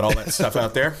everything about all that stuff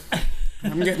out there.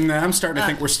 I'm starting to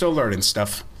think we're still learning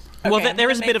stuff. Well,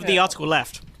 there is a bit of the article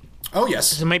left. Oh,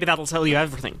 yes. So maybe that'll tell you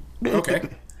everything. Okay.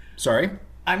 Sorry.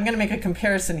 I'm going to make a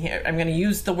comparison here. I'm going to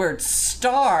use the word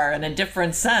star in a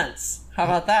different sense. How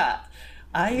about that?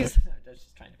 I was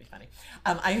just trying to be funny.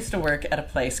 I used to work at a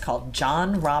place called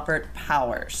John Robert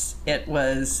Powers. It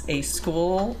was a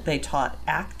school. They taught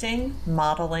acting,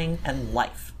 modeling, and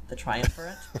life. The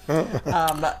triumvirate.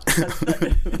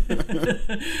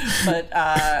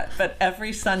 But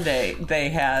every Sunday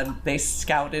they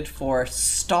scouted for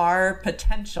star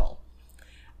potential.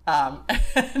 And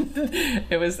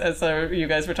it was, so you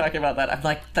guys were talking about that. I'm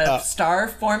like, the star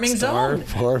forming zone.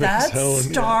 That's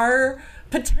star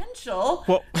potential.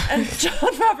 Well, and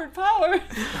John Robert Powers.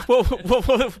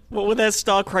 What were their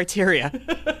star criteria?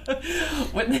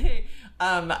 When they...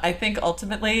 I think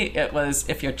ultimately it was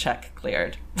if your check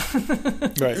cleared.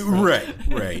 Right.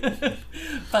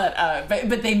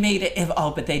 But they made it.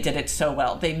 But they did it so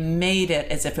well. They made it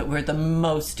as if it were the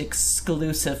most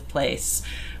exclusive place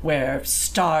where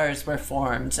stars were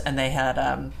formed, and they had,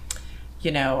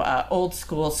 old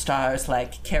school stars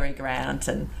like Cary Grant,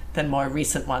 and then more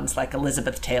recent ones like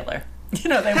Elizabeth Taylor. You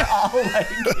know, they were all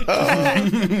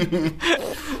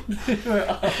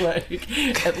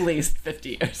like at least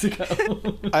 50 years ago.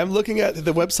 I'm looking at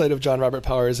the website of John Robert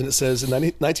Powers, and it says in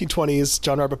the 1920s,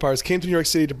 John Robert Powers came to New York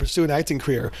City to pursue an acting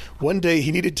career. One day,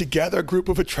 he needed to gather a group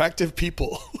of attractive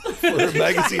people for a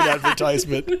magazine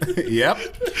advertisement. Yep.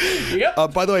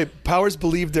 By the way, Powers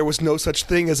believed there was no such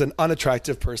thing as an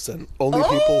unattractive person. Only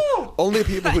people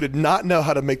who did not know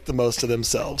how to make the most of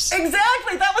themselves.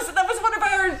 Exactly. That was one of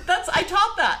our. I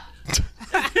taught that.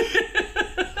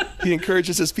 He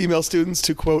encourages his female students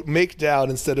to, quote, make down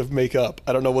instead of make up.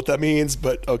 I don't know what that means,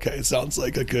 but okay, it sounds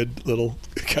like a good little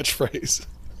catchphrase.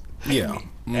 Yeah.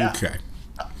 Okay.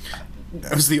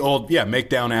 That was the old, make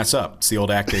down, ass up. It's the old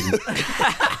acting.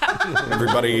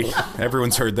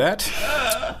 Everyone's heard that.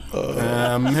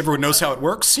 Everyone knows how it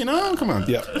works, you know? Come on.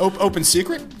 Yeah. Open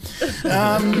secret.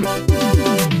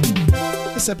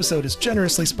 This episode is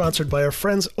generously sponsored by our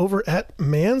friends over at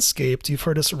Manscaped. You've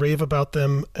heard us rave about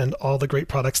them and all the great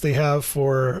products they have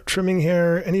for trimming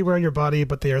hair anywhere on your body,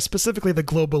 but they are specifically the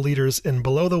global leaders in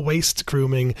below-the-waist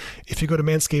grooming. If you go to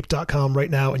manscaped.com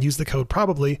right now and use the code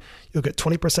PROBABLY, you'll get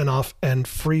 20% off and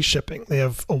free shipping. They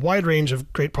have a wide range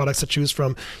of great products to choose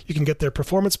from. You can get their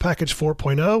Performance Package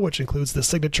 4.0, which includes the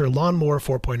Signature Lawnmower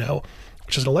 4.0,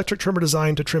 which is an electric trimmer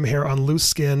designed to trim hair on loose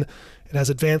skin. It has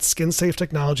advanced skin-safe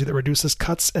technology that reduces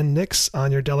cuts and nicks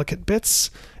on your delicate bits.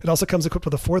 It also comes equipped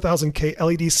with a 4000K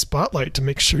LED spotlight to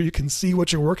make sure you can see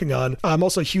what you're working on. I'm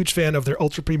also a huge fan of their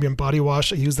ultra-premium body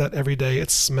wash. I use that every day. It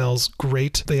smells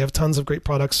great. They have tons of great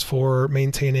products for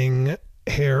maintaining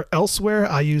hair elsewhere.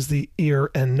 I use the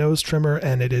ear and nose trimmer,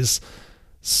 and it is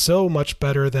so much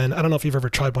better than, I don't know if you've ever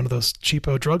tried one of those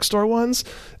cheapo drugstore ones,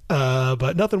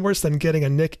 but nothing worse than getting a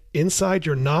nick inside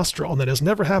your nostril. And that has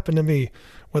never happened to me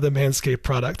with a Manscaped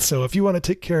product. So if you want to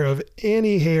take care of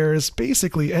any hairs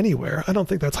basically anywhere, I don't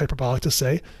think that's hyperbolic to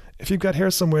say, if you've got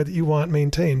hair somewhere that you want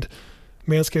maintained,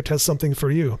 Manscaped has something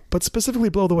for you, but specifically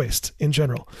below the waist in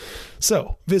general.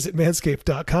 So visit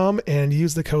manscaped.com and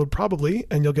use the code PROBABLY,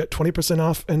 and you'll get 20%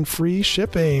 off and free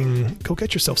shipping. Go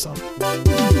get yourself some.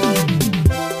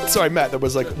 Sorry, Matt, there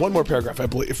was like one more paragraph, I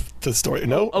believe, to the story.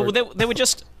 No? Oh, they were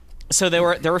just... So there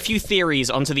were a few theories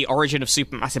onto the origin of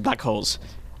supermassive black holes.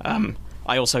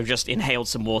 I also just inhaled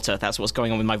some water. That's what's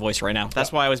going on with my voice right now.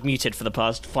 That's why I was muted for the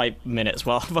past 5 minutes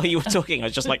while you were talking. I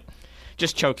was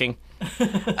just choking.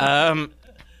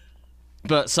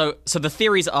 But so the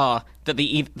theories are that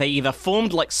they either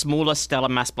formed like smaller stellar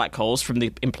mass black holes from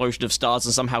the implosion of stars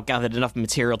and somehow gathered enough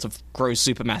material to grow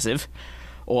supermassive,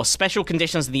 or special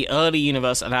conditions in the early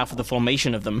universe allow for the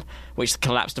formation of them, which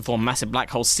collapse to form massive black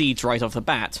hole seeds right off the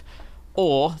bat.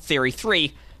 Or, theory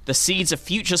 3, the seeds of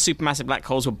future supermassive black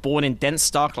holes were born in dense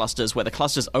star clusters where the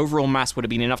cluster's overall mass would have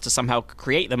been enough to somehow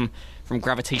create them from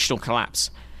gravitational collapse.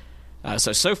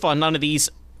 So far, none of these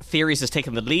theories has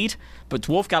taken the lead, but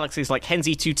dwarf galaxies like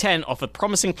Henze 210 offer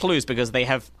promising clues because they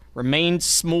have remained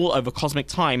small over cosmic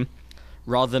time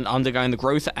rather than undergoing the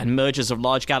growth and mergers of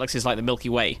large galaxies like the Milky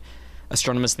Way.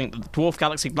 Astronomers think that the dwarf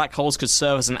galaxy black holes could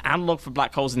serve as an analog for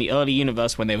black holes in the early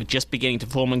universe when they were just beginning to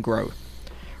form and grow.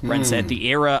 Wren said, the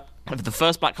era of the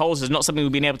first black holes is not something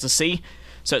we've been able to see,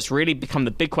 so it's really become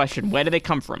the big question, where do they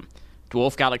come from?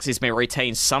 Dwarf galaxies may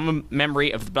retain some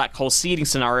memory of the black hole seeding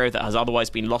scenario that has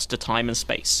otherwise been lost to time and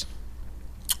space.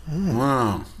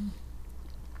 Wow.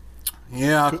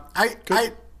 Yeah,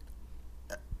 I've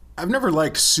never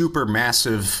liked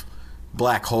supermassive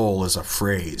black hole as a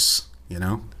phrase, you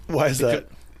know? Why is that?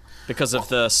 Because of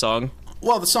the song?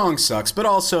 Well, the song sucks, but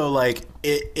also, like,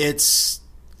 it's...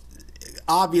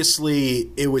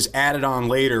 Obviously, it was added on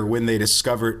later when they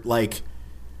discovered, like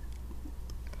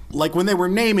when they were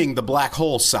naming the black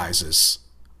hole sizes.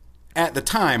 At the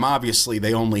time, obviously,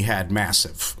 they only had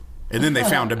massive. And then they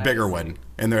found a bigger one,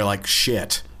 and they're like,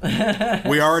 shit.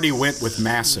 We already went with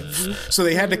massive. So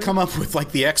they had to come up with,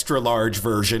 like, the extra large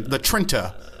version, the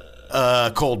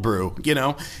Trenta cold brew, you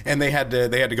know? And they had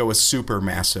to go with super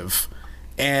massive.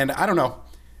 And I don't know.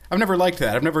 I've never liked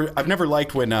that. I've never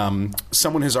liked when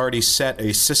someone has already set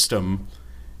a system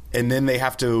and then they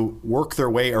have to work their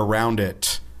way around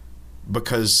it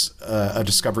because a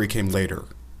discovery came later.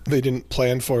 They didn't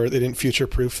plan for it. They didn't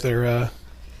future-proof their...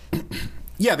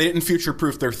 Yeah, they didn't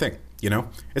future-proof their thing, you know?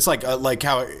 It's like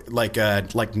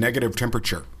negative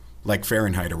temperature, like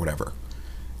Fahrenheit or whatever,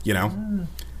 you know?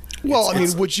 Well, I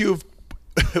mean, would you have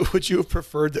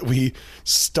preferred that we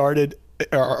started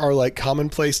our like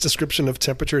commonplace description of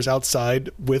temperatures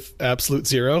outside with absolute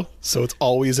zero, so it's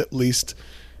always at least,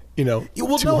 you know,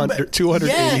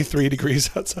 283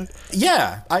 degrees outside?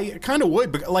 Yeah, I kind of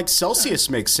would, but like Celsius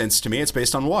makes sense to me. It's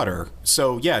based on water,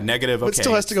 so yeah, negative. Okay, it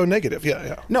still has to go negative.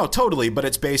 Yeah. No, totally, but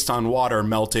it's based on water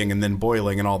melting and then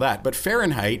boiling and all that. But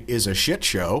Fahrenheit is a shit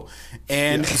show,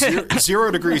 and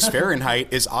 0 degrees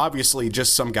Fahrenheit is obviously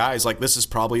just some guy's like, this is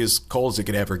probably as cold as it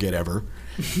could ever get ever.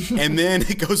 And then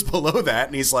it goes below that,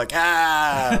 and he's like,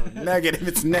 negative.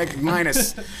 It's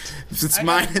minus. It's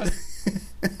minus.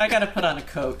 I gotta put on a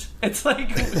coat. It's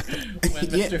like when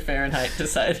Mr. Fahrenheit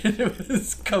decided it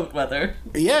was coat weather.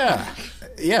 Yeah.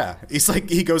 He's like,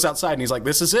 he goes outside and he's like,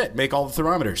 this is it. Make all the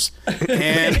thermometers.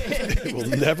 And it will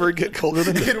never get colder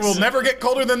than this. It will never get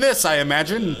colder than this, I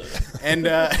imagine. And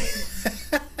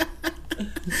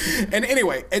and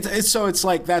anyway, it's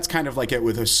like, that's kind of like it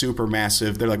with a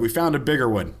supermassive. They're like, we found a bigger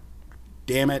one.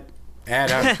 Damn it.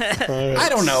 I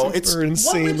don't know. It's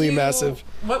insanely massive.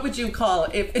 What would you call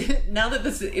if now that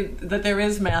that there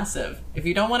is massive? If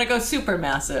you don't want to go super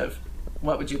massive,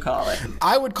 what would you call it?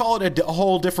 I would call it a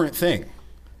whole different thing.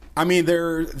 I mean,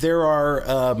 there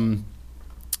are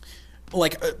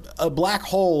like a black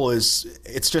hole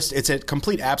it's a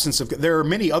complete absence of. There are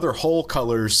many other hole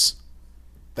colors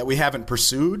that we haven't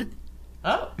pursued.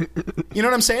 Oh, you know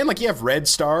what I'm saying? Like you have red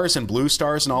stars and blue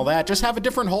stars and all that. Just have a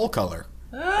different hole color.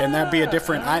 And that'd be a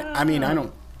different. I mean, I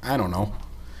don't know.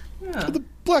 Yeah. But the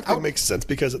black thing makes sense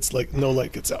because it's like no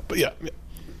light gets out. But yeah.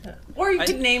 Or you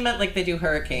could name it like they do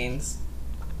hurricanes.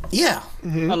 Yeah.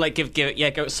 Mm-hmm. Or like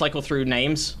go cycle through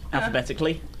names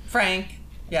alphabetically. Frank.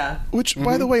 Yeah. Which,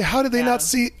 by the way, how did they not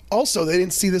see? Also, they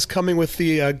didn't see this coming with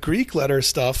the Greek letter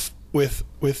stuff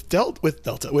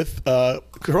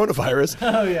coronavirus.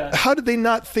 Oh yeah. How did they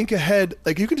not think ahead?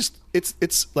 Like you could just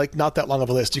it's like not that long of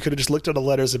a list. You could have just looked at the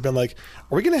letters and been like,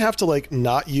 are we going to have to like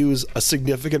not use a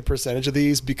significant percentage of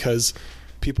these because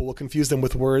people will confuse them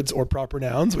with words or proper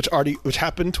nouns, which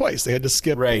happened twice. They had to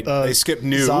skip. Right. They skipped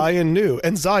nu. Zai and nu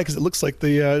and Zai because it looks like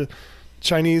the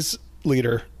Chinese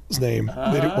leader's name.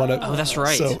 They didn't want to. Oh, that's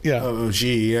right. So yeah. Oh,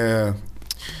 gee, yeah.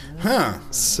 Huh.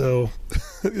 So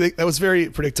that was very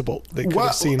predictable. They could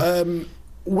have seen.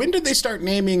 When did they start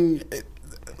naming,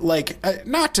 like,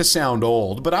 not to sound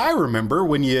old, but I remember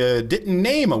when you didn't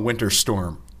name a winter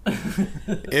storm.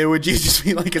 It would just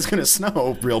be like it's going to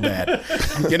snow real bad.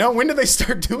 You know, when did they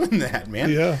start doing that,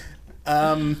 man? Yeah.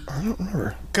 I don't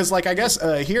remember. Because, like, I guess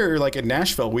here, like in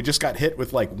Nashville, we just got hit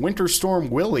with like Winter Storm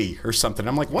Willie or something.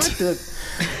 I'm like, what?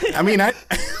 I mean,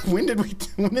 when did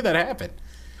that happen?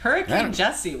 Hurricane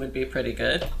Jessie would be pretty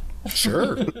good.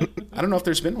 Sure. I don't know if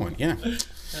there's been one. Yeah.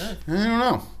 I don't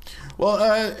know.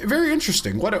 Well, very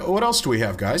interesting. What else do we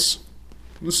have, guys?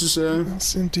 This is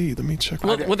Yes, indeed. Let me check.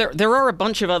 Well, there are a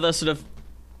bunch of other sort of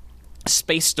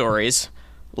space stories,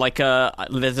 like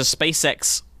there's a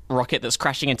SpaceX rocket that's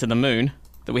crashing into the moon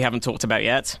that we haven't talked about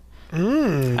yet,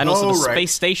 and also the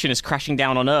space station is crashing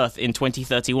down on Earth in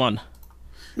 2031.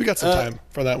 We got some time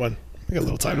for that one. We got a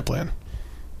little time to plan.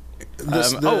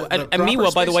 And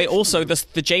meanwhile, by the way, also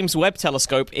the James Webb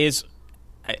Telescope has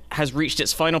reached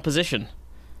its final position,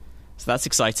 so that's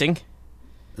exciting.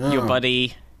 Your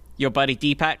buddy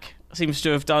Deepak seems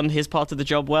to have done his part of the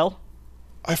job well.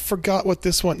 I forgot what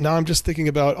this one. Now I'm just thinking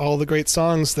about all the great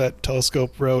songs that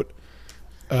Telescope wrote.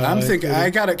 I'm thinking I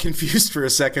got it confused for a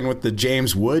second with the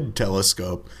James Wood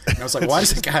Telescope. And I was like, why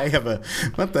does the guy have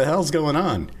what the hell's going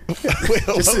on? Wait,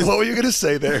 what were you going to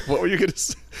say there? What were you going to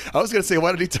say? I was going to say,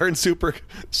 why did he turn super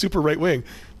right wing?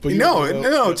 But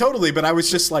no, totally. But I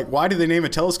was just like, why did they name a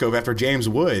telescope after James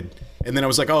Wood? And then I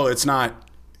was like, oh, it's not.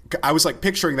 I was like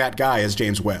picturing that guy as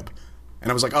James Webb. And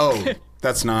I was like, oh,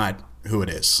 that's not who it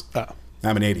is. Oh.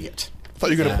 I'm an idiot. I thought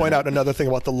you were going to point out another thing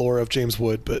about the lore of James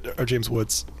Wood, or James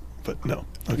Woods. But no.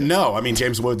 Okay. No, I mean,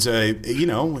 James Woods,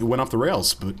 went off the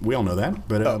rails, but we all know that.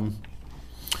 But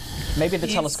Maybe the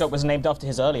telescope was named after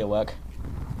his earlier work.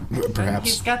 Perhaps.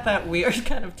 He's got that weird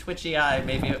kind of twitchy eye.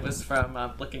 Maybe it was from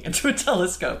looking into a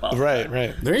telescope all the time.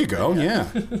 Right. There you go, yeah.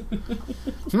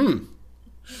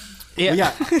 Yeah. Well,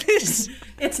 yeah.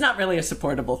 It's not really a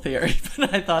supportable theory,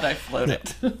 but I thought I'd float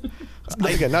it.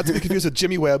 Again, not to be confused with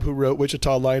Jimmy Webb, who wrote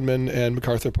Wichita Lineman and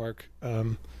MacArthur Park.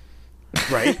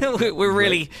 Right. We're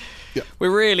really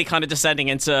kind of descending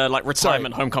into like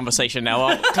retirement home conversation now.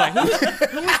 Like, who's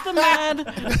the man?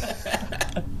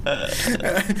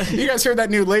 You guys heard that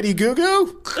new Lady Goo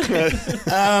Goo?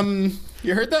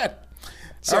 You heard that?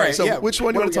 Sorry. All right, So yeah. which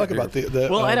one do you want to talk about?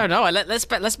 Well, I don't know.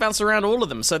 Let's bounce around all of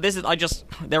them. So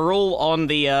they're all on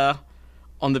the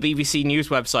BBC News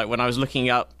website when I was looking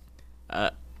up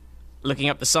the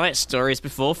science stories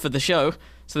before for the show.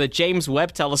 So the James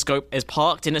Webb Telescope is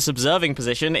parked in its observing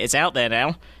position. It's out there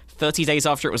now. 30 days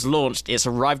after it was launched, it's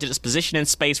arrived at its position in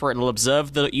space where it will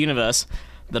observe the universe.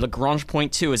 The Lagrange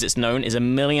Point 2, as it's known, is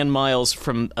 1 million miles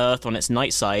from Earth on its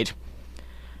night side.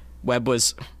 Webb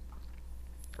was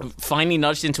finally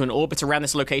nudged into an orbit around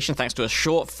this location thanks to a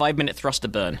short 5-minute thruster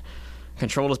burn.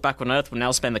 Controllers back on Earth will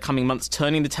now spend the coming months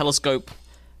tuning the telescope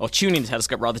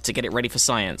to get it ready for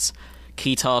science.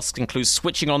 Key tasks include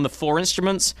switching on the 4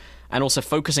 instruments and also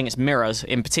focusing its mirrors,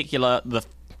 in particular the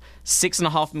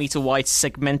 6.5 meter wide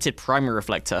segmented primary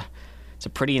reflector. It's a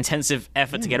pretty intensive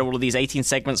effort to get all of these 18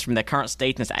 segments from their current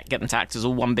state and get them to act as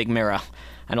all one big mirror,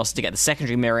 and also to get the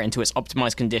secondary mirror into its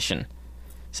optimized condition,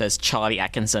 says Charlie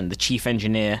Atkinson, the chief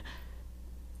engineer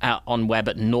on Webb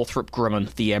at Northrop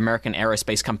Grumman, the American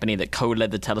aerospace company that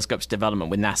co-led the telescope's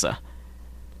development with NASA.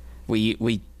 We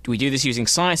do this using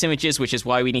science images, which is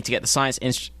why we need to get the science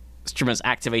instruments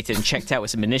activated and checked out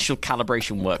with some initial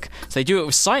calibration work. So they do it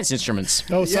with science instruments.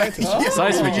 Oh, science instruments.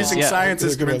 Science We're images, using yeah. science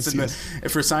They're good instruments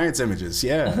ones, for science images.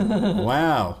 Yeah.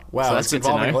 Wow. So that's good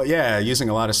to know. Yeah, using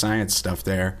a lot of science stuff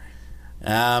there.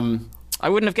 I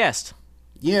wouldn't have guessed.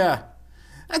 Yeah.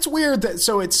 That's weird.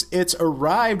 So it's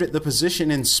arrived at the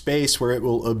position in space where it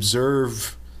will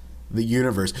observe the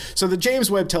universe. So the James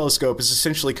Webb Telescope is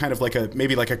essentially kind of like a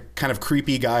kind of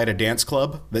creepy guy at a dance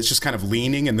club that's just kind of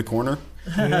leaning in the corner.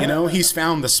 You know, he's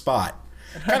found the spot,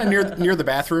 kind of near the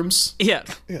bathrooms. Yeah.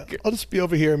 Yeah, I'll just be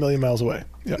over here 1 million miles away.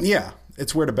 Yeah. Yeah,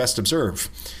 it's where to best observe.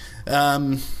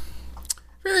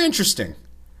 Very interesting.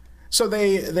 So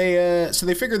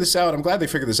they figured this out. I'm glad they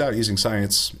figured this out using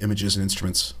science images and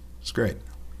instruments. It's great.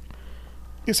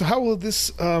 Yeah. So how will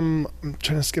this? I'm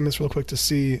trying to skim this real quick to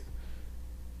see.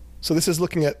 So this is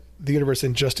looking at the universe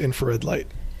in just infrared light,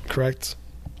 correct?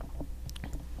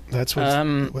 That's what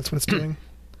it's doing.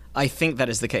 I think that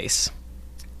is the case.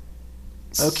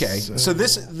 Okay, so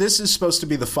this is supposed to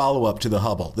be the follow-up to the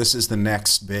Hubble. This is the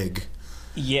next big...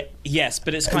 Yeah, yes,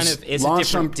 but it's kind of it's a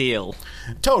launched different on- deal.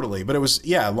 Totally, but it was,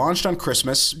 launched on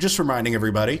Christmas, just reminding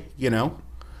everybody,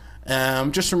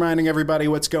 just reminding everybody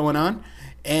what's going on.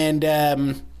 And,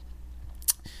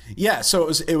 so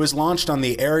it was launched on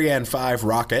the Ariane 5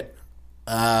 rocket,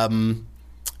 and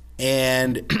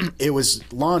it was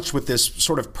launched with this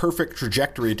sort of perfect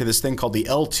trajectory to this thing called the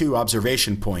L2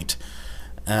 observation point.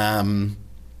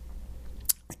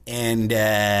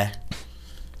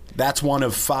 That's one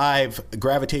of 5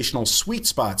 gravitational sweet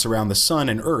spots around the Sun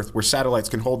and Earth where satellites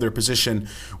can hold their position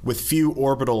with few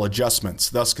orbital adjustments,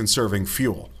 thus conserving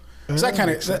fuel. So that kind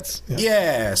of makes sense.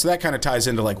 so that kind of ties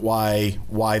into like why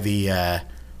the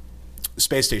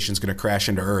space station's going to crash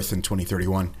into Earth in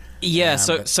 2031. Yeah,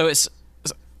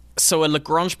 so a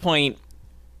Lagrange point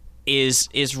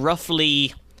is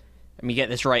roughly, let me get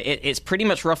this right. It's pretty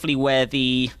much roughly where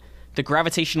the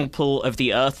gravitational pull of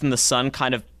the Earth and the Sun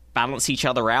kind of balance each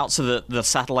other out, so that the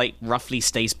satellite roughly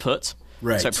stays put.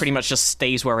 Right. So it pretty much just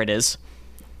stays where it is.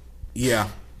 Yeah.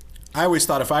 I always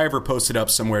thought if I ever posted up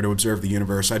somewhere to observe the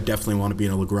universe, I'd definitely want to be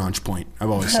in a Lagrange point. I've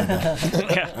always said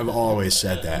that. I've always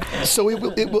said that. So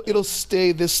it'll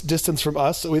stay this distance from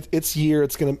us. So its year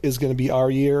is gonna be our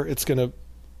year. It's gonna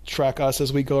track us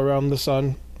as we go around the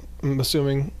sun. I'm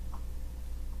assuming.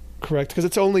 Correct, because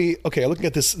it's only looking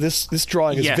at this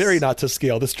drawing is Yes. very not to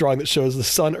scale. This drawing that shows the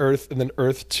sun, Earth, and then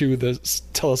Earth to the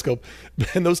telescope,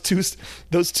 and those two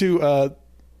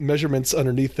measurements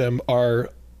underneath them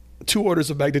are 2 orders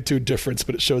of magnitude difference,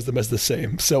 but it shows them as the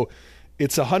same. So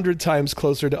it's 100 times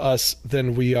closer to us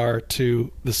than we are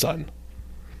to the sun.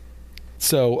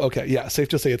 So safe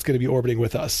to say it's going to be orbiting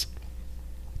with us.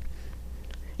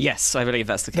 Yes, I believe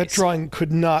that's the case. That drawing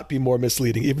could not be more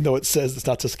misleading, even though it says it's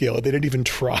not to scale. They didn't even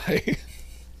try.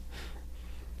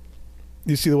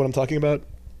 You see what I'm talking about?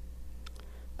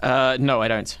 No, I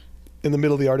don't. In the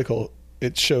middle of the article,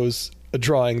 it shows a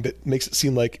drawing that makes it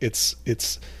seem like it's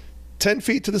 10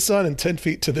 feet to the sun and 10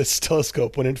 feet to this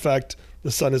telescope, when in fact the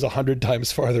sun is 100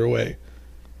 times farther away.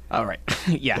 All right.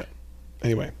 Yeah.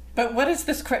 Anyway. But what is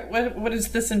this? What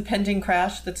is this impending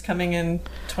crash that's coming in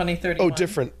 2031? Oh,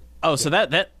 different. Oh, so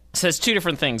that says 2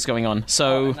 different things going on.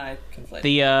 So and I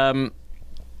conflate.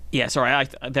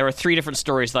 there are 3 different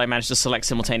stories that I managed to select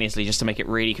simultaneously just to make it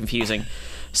really confusing.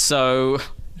 So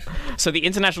the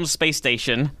International Space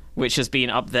Station, which has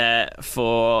been up there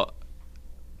for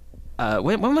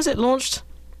when was it launched?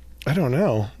 I don't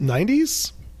know.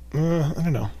 90s? I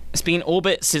don't know. It's been in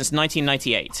orbit since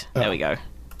 1998. There we go.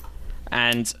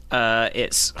 And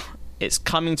it's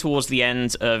coming towards the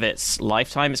end of its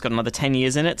lifetime. It's got another 10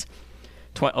 years in it.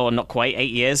 Or not quite, 8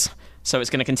 years. So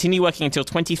it's going to continue working until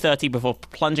 2030 before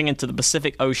plunging into the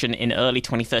Pacific Ocean in early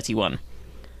 2031.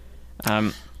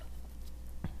 Do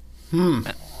you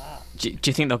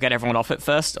think they'll get everyone off it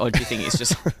first? Or do you think it's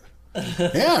just...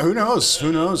 Yeah, who knows?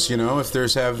 Who knows, if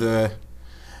there's Well,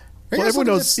 everyone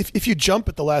knows if you jump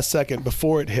at the last second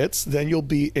before it hits, then you'll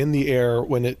be in the air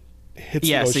when it hits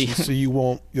the ocean, so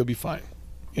you'll be fine.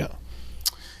 Yeah.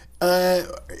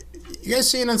 You guys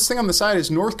seeing this thing on the side is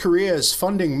North Korea is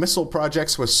funding missile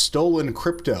projects with stolen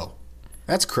crypto.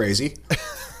 That's crazy.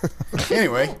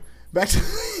 Anyway, back to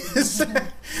this.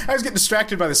 I was getting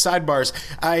distracted by the sidebars.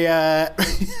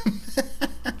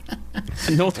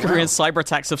 North Korean cyber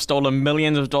attacks have stolen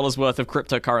millions of dollars worth of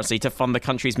cryptocurrency to fund the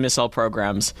country's missile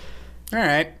programs. All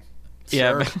right.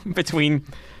 Yeah, Sure. between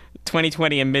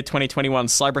 2020 and mid-2021,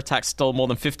 cyber attacks stole more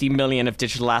than 50 million of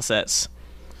digital assets.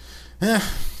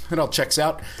 It all checks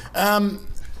out.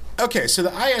 Okay, so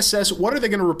the ISS, what are they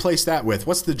going to replace that with?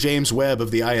 What's the James Webb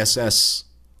of the ISS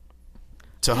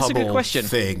to That's a Hubble good question.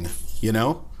 thing,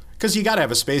 Because you got to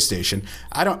have a space station.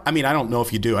 I don't know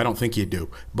if you do. I don't think you do.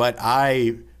 But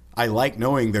I like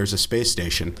knowing there's a space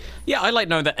station. Yeah, I like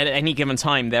knowing that at any given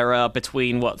time there are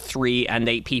between, 3 and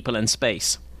 8 people in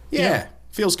space. Yeah.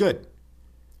 Feels good.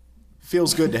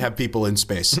 Feels good to have people in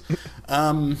space.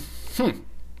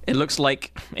 It looks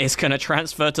like it's going to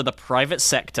transfer to the private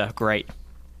sector. Great.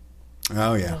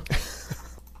 Oh, yeah.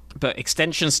 But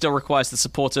extension still requires the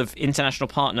support of international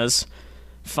partners.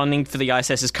 Funding for the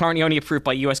ISS is currently only approved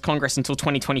by US Congress until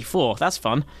 2024. That's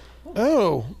fun.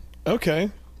 Oh, okay.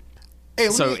 Hey,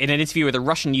 So, in an interview with the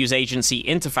Russian news agency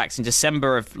Interfax in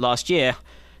December of last year,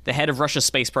 the head of Russia's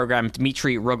space program,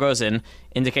 Dmitry Rogozin,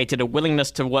 indicated a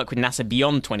willingness to work with NASA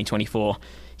beyond 2024.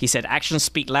 He said, "Actions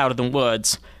speak louder than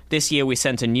words. This year we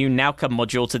sent a new Nauka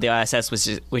module to the ISS,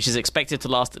 which is expected to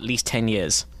last at least 10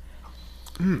 years.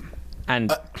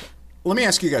 And let me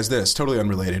ask you guys this, totally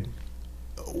unrelated.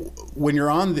 When you're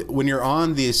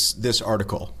on this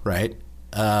article, right?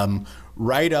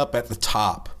 Right up at the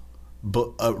top,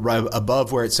 right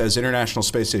above where it says International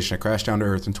Space Station, it crashed down to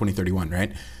Earth in 2031,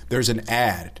 right? There's an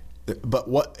ad,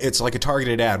 but it's like a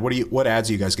targeted ad. What ads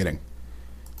are you guys getting?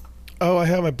 Oh, I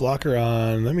have my blocker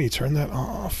on. Let me turn that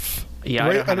off. Yeah,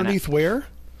 right underneath where?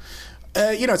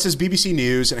 It says BBC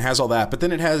News and it has all that, but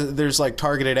then there's like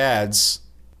targeted ads.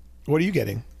 What are you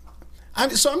getting?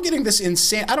 I'm getting this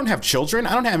insane. I don't have children.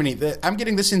 I don't have any. I'm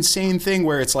getting this insane thing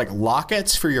where it's like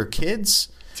lockets for your kids,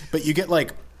 but you get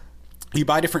like, you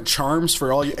buy different charms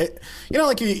for all you.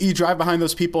 Like you drive behind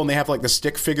those people and they have like the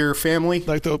stick figure family,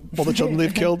 Like all the children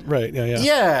they've killed, right? Yeah.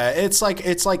 Yeah, it's like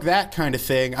that kind of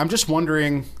thing. I'm just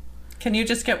wondering. Can you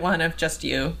just get one of just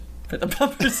you for the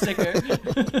bumper sticker?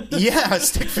 Yeah, a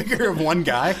stick figure of one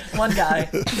guy. One guy.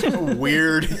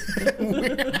 Weird.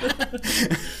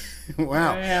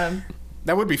 Wow. Man.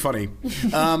 That would be funny.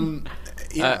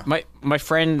 Yeah. my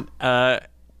friend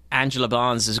Angela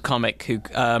Barnes is a comic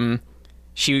who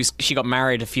she got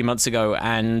married a few months ago,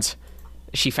 and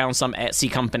she found some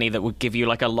Etsy company that would give you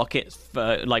like a locket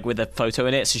with a photo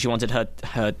in it. So she wanted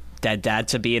her dead dad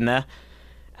to be in there.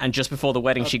 And just before the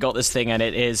wedding, she got this thing, and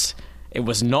it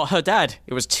was not her dad.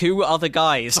 It was two other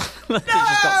guys that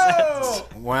just got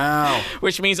sent. Wow.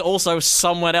 Which means also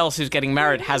someone else who's getting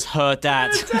married has her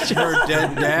dad. Her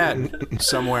dead dad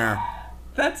somewhere.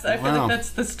 I feel like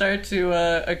that's the start to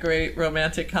a great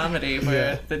romantic comedy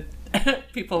where the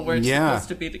people weren't supposed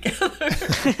to be together.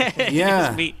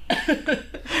 Yeah.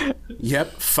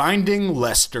 Yep. Finding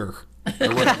Lester.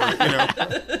 Or whatever,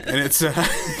 and it's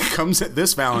comes at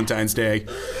this Valentine's Day.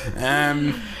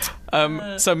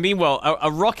 So meanwhile, a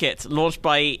rocket launched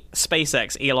by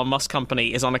SpaceX, Elon Musk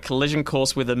company, is on a collision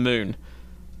course with the moon.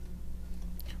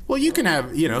 Well, you can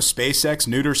have, SpaceX,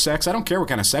 neuter sex. I don't care what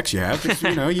kind of sex you have. Just,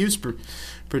 use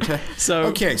protect.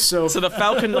 So the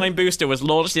Falcon 9 booster was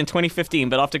launched in 2015,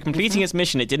 but after completing its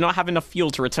mission, it did not have enough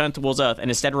fuel to return towards Earth and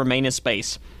instead remain in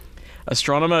space.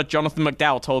 Astronomer Jonathan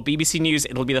McDowell told BBC News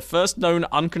it'll be the first known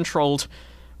uncontrolled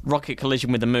rocket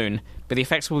collision with the moon, but the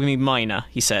effects will be minor,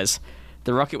 he says.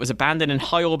 The rocket was abandoned in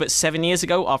high orbit 7 years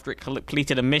ago after it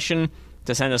completed a mission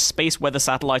to send a space weather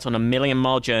satellite on a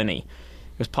 1,000,000-mile journey.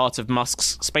 It was part of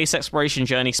Musk's space exploration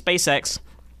journey. SpaceX,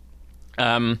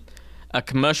 a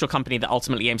commercial company that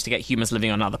ultimately aims to get humans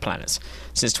living on other planets.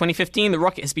 Since 2015, the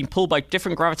rocket has been pulled by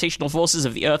different gravitational forces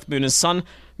of the Earth, Moon, and Sun,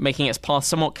 making its path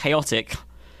somewhat chaotic,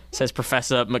 says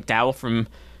Professor McDowell from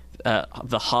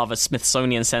the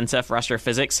Harvard-Smithsonian Center for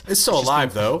Astrophysics. It's still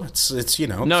alive, though. It's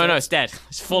No, it's dead.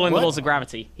 It's following the laws of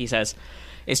gravity, he says.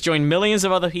 It's joined millions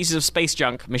of other pieces of space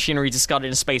junk, machinery discarded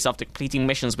in space after completing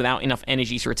missions without enough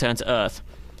energy to return to Earth.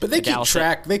 But they keep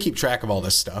track. They keep track of all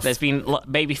this stuff. There's been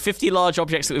maybe 50 large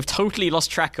objects that we've totally lost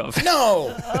track of.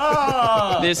 No.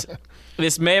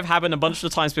 This may have happened a bunch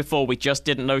of times before. We just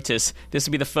didn't notice. This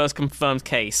will be the first confirmed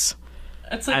case.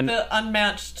 It's like the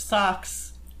unmatched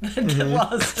socks that get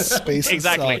lost. Space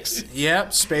Exactly. sucks.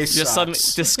 Yep, space Just suddenly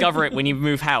discover it when you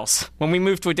move house. When we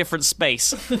move to a different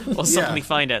space, or suddenly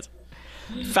find it.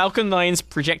 Falcon 9's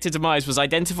projected demise was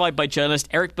identified by journalist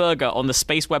Eric Berger on the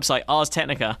space website Ars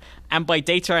Technica and by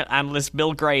data analyst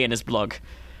Bill Gray in his blog.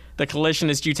 The collision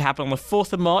is due to happen on the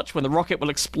 4th of March when the rocket will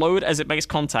explode as it makes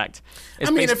contact.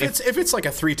 If it's like a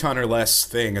 3-ton or less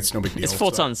thing, it's no big deal. It's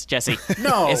 4 tons, Jesse.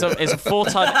 No. It's a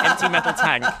 4-ton empty metal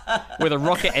tank with a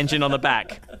rocket engine on the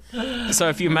back. So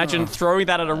if you imagine throwing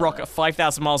that at a rocket at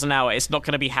 5,000 miles an hour, it's not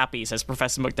going to be happy, says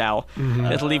Professor McDowell.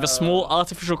 It'll leave a small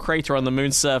artificial crater on the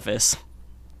moon's surface.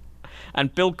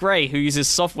 And Bill Gray, who uses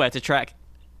software to track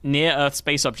near-Earth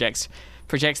space objects,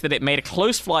 projects that it made a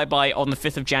close flyby on the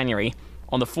 5th of January.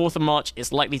 On the 4th of March,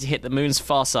 it's likely to hit the moon's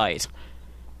far side.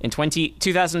 In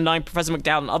 2009, Professor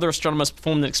McDowell and other astronomers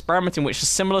performed an experiment in which a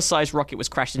similar-sized rocket was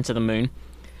crashed into the moon.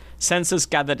 Sensors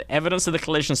gathered evidence of the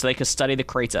collision so they could study the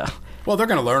crater. Well, they're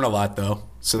going to learn a lot, though.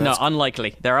 So No,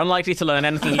 unlikely. They're unlikely to learn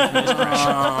anything new from this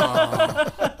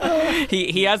crash.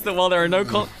 He adds that while there are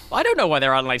no... I don't know why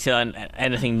they're unlikely to learn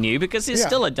anything new, because it's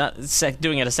still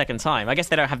doing it a second time. I guess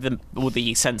they don't have all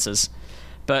the sensors.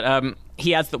 But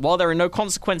he adds that while there are no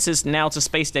consequences now to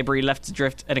space debris left to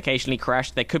drift and occasionally crash,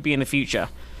 there could be in the future.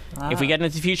 If we get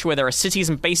into the future where there are cities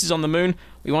and bases on the moon,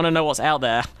 we want to know what's out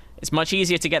there. It's much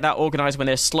easier to get that organized when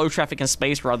there's slow traffic in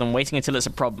space rather than waiting until it's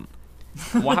a problem.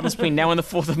 What happens between now and the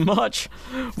 4th of March?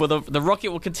 Well, the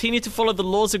rocket will continue to follow the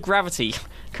laws of gravity,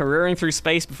 careering through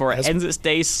space before it ends its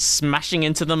days smashing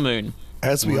into the moon.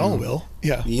 As we all will.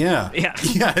 Yeah. Yeah. Yeah.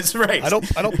 Yeah, that's right. I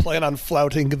don't plan on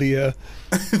flouting the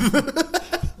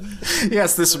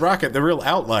Yes, this rocket, the real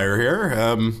outlier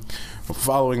here.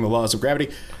 following the laws of gravity.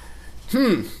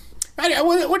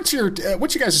 What's your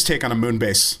guys' take on a moon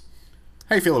base?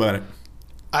 How you feel about it?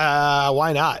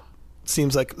 Why not?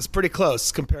 Seems like it's pretty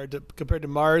close compared to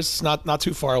Mars. Not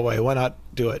too far away. Why not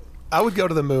do it? I would go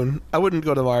to the moon. I wouldn't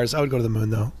go to Mars. I would go to the moon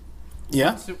though.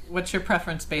 Yeah. So what's your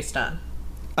preference based on?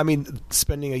 I mean,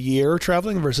 spending a year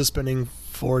traveling versus spending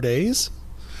 4 days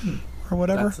or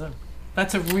whatever.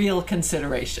 That's a real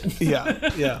consideration.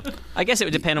 Yeah. I guess it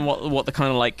would depend on what the kind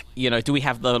of like, do we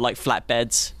have the like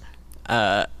flatbeds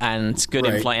and good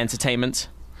Right. in-flight entertainment?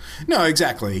 No,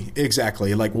 exactly.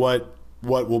 Like what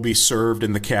will be served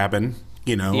in the cabin?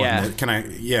 Yeah. and can I?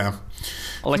 Yeah.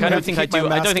 Like I don't think I do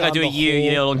a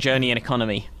year-long journey in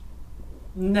economy.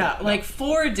 No, like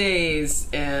 4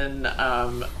 days in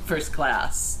first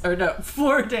class, or no,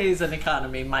 4 days in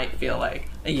economy might feel like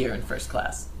a year in first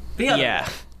class. The other Yeah.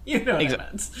 way. You know what I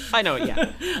meant. I know,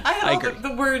 yeah. I agree.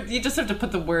 the word. You just have to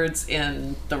put the words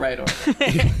in the right order.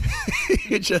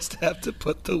 You just have to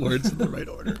put the words in the right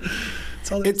order.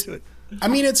 That's all there is to it. I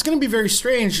mean, it's going to be very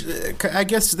strange. I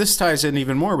guess this ties in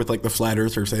even more with like the flat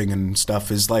earther thing and stuff.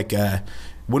 Is like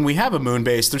when we have a moon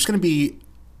base, there's going to be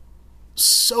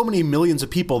so many millions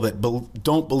of people that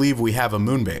don't believe we have a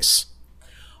moon base.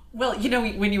 Well,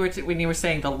 when you were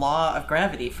saying the law of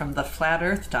gravity from the Flat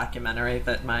Earth documentary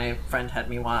that my friend had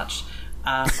me watch,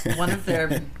 one of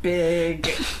their big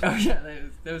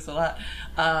there was a lot.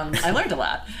 I learned a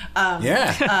lot.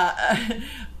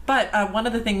 But one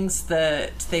of the things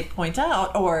that they point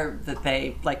out, or that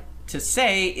they like to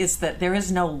say, is that there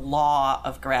is no law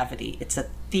of gravity. It's a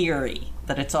theory.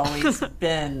 That it's always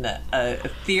been a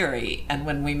theory, and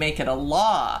when we make it a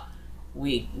law,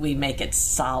 we make it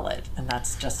solid, and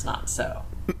that's just not so.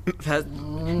 But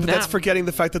that's forgetting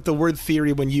the fact that the word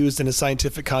theory, when used in a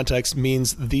scientific context,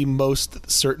 means the most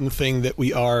certain thing that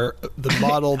we are. The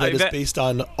model that is based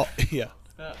on.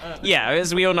 Yeah,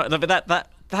 as we all know, but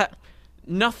that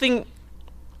nothing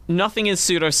in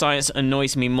pseudoscience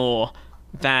annoys me more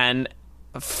than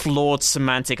flawed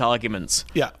semantic arguments.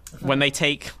 Yeah. When they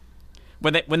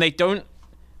don't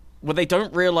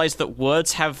realize that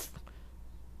words have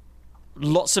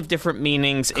lots of different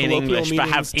meanings in Colloquial English, but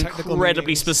have meanings, technical incredibly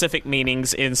meanings. specific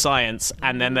meanings in science,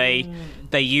 and then they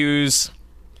use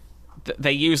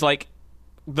like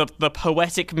the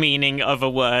poetic meaning of a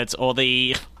word,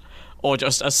 or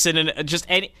just a synonym, just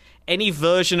any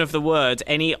version of the word,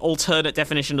 any alternate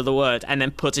definition of the word, and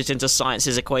then put it into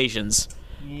science's equations.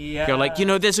 Yeah. You're like,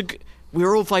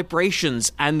 we're all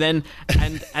vibrations, and then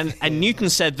and Newton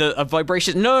said that a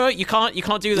vibration. No, you can't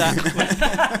do that.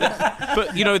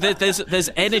 But there's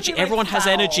energy. Everyone has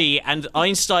energy, and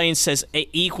Einstein says it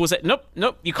equals it. Nope.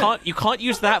 You can't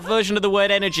use that version of the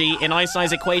word energy in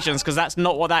Einstein's equations because that's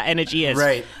not what that energy is.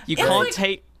 Right. You can't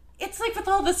take. It's like with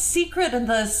all the secret and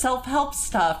the self-help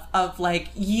stuff of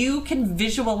like, you can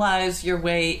visualize your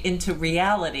way into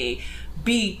reality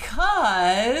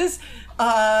because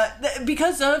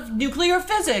of nuclear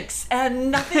physics,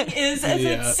 and nothing is as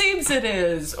it seems it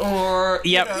is, or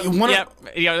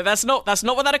that's not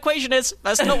what that equation is.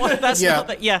 That's not what that's not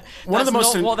that. Yeah, what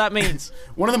that means.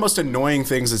 One of the most annoying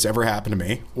things that's ever happened to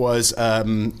me was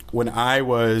when I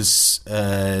was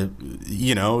Andy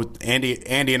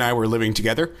and I were living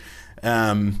together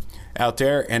out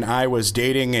there, and I was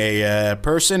dating a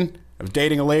person. I was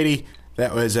dating a lady.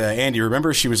 That was Andy.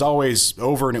 Remember, she was always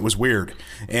over, and it was weird.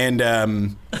 And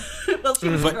well, she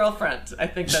was a girlfriend. I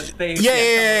think that they.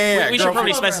 Yeah. We should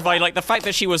probably specify, like, the fact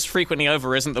that she was frequently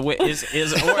over isn't the is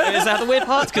that the weird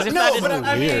part? Because if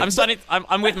that is,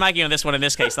 I'm with Maggie on this one. In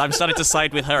this case, I'm starting to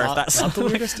side with her. If that's Not the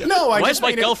weirdest. why is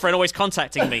my girlfriend always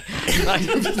contacting me?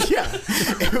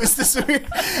 It was this weird.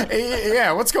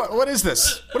 Yeah, what is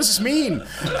this? What does this mean?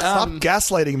 Stop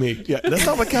gaslighting me. Yeah, that's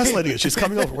not what gaslighting is. She's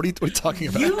coming over. What are you talking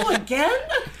about? You again?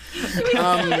 We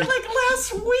like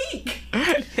last week.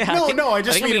 No, I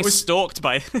just think mean I'm it was stalked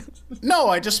by. No,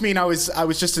 I just mean I was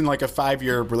just in like a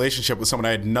 5-year relationship with someone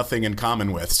I had nothing in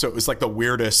common with, so it was like the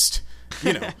weirdest,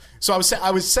 So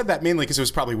I was said that mainly because it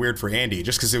was probably weird for Andy,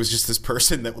 just because it was just this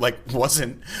person that like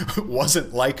wasn't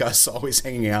like us, always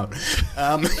hanging out.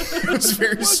 It was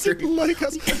very strange. Like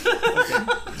us.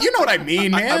 You know what I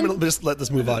mean, man? I'm gonna just let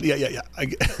this move on. Yeah.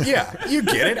 Yeah, you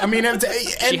get it. I mean,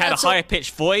 She had a higher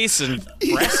pitched voice and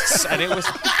breasts, and it was.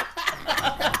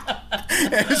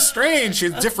 It was strange. She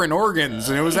had different organs,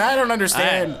 and it was. I don't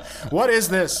understand. What is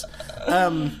this?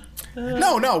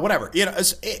 No, whatever.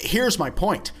 Here's my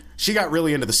point. She got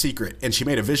really into The Secret, and she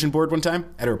made a vision board one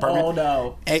time at her apartment. Oh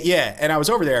no! And I was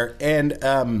over there,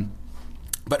 and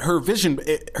But her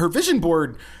vision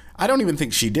board, I don't even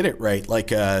think she did it right.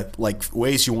 Like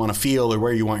ways you want to feel or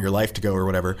where you want your life to go or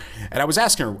whatever. And I was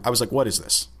asking her, I was like, what is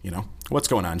this? You know, what's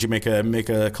going on? Did you make a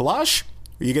collage?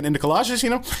 Are you getting into collages, you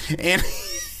know?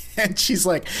 And she's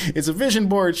like, it's a vision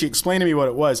board. She explained to me what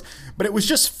it was, but it was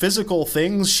just physical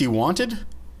things she wanted,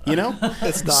 you know?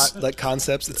 It's not like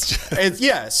concepts. It's just...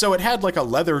 Yeah, so it had like a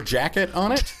leather jacket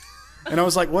on it. And I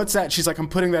was like, what's that? She's like, I'm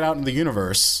putting that out in the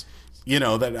universe. You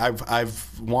know, that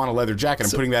I've want a leather jacket.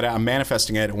 I'm putting that out. I'm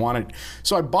manifesting it. I want it.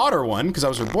 So I bought her one because I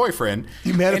was her boyfriend.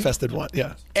 You manifested one,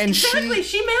 yeah. And Exactly,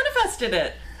 she manifested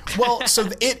it. Well, so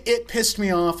it pissed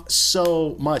me off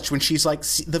so much when she's like,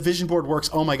 the vision board works.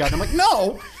 Oh my God. And I'm like,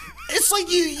 no. It's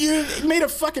like you made a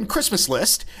fucking Christmas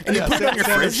list and you put it on your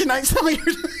fridge and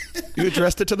you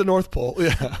addressed it to the North Pole.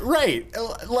 Yeah. Right.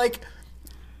 Like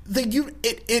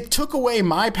it took away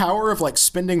my power of like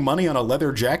spending money on a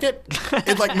leather jacket.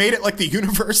 It like made it like the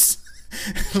universe.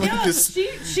 Like yeah,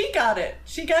 she got it.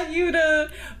 She got you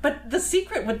to. But the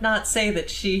secret would not say that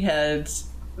she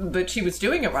was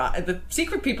doing it wrong. The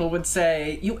secret people would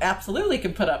say you absolutely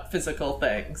can put up physical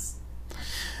things.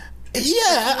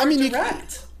 Yeah, I mean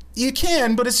direct. You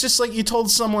can, but it's just like you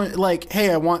told someone like, "Hey,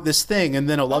 I want this thing," and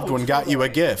then a loved one got you a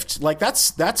gift. Like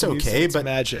that's okay, but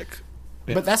magic.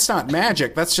 Yeah. But that's not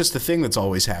magic. That's just the thing that's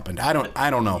always happened. I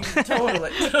don't know. Totally.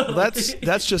 Well,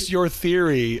 that's just your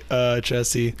theory,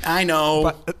 Jesse. I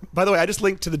know. By the way, I just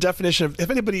linked to the definition of, if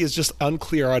anybody is just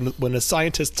unclear on when a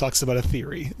scientist talks about a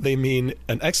theory, they mean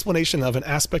an explanation of an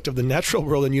aspect of the natural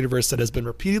world and universe that has been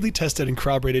repeatedly tested and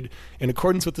corroborated in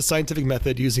accordance with the scientific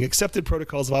method using accepted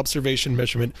protocols of observation,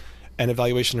 measurement, and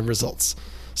evaluation of results.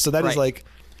 So that is like...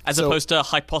 As opposed to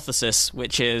hypothesis,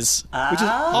 which is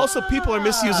also people are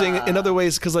misusing in other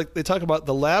ways, because like they talk about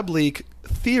the lab leak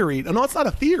theory. No, it's not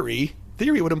a theory.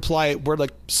 Theory would imply we're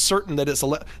like certain that it's a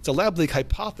lab leak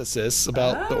hypothesis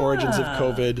about the origins of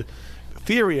COVID.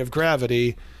 Theory of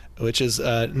gravity, which is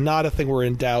not a thing we're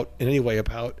in doubt in any way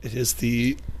about. It is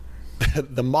the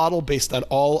model based on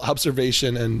all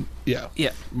observation and yeah.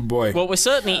 Boy. Well, we're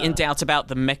certainly in doubt about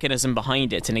the mechanism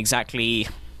behind it and exactly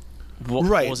what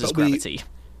causes gravity.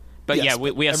 But yes,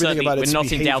 yeah, we are certainly we're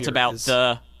not in doubt about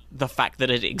the fact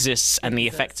that it exists and the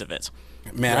effects of it.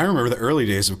 Man, I remember the early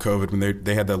days of COVID when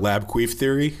they had the lab queef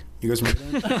theory. You guys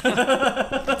remember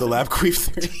that? The lab queef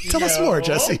theory. Tell us more,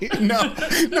 Jesse. No,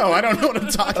 I don't know what I'm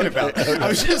talking about. I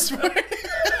was just...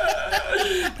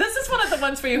 This is one of the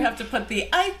ones where you have to put the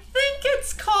I think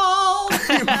it's called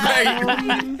lab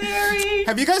queef theory.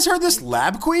 Have you guys heard this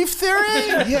lab queef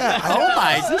theory? Yeah.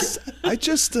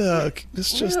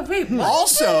 Wait,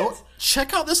 also,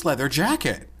 check out this leather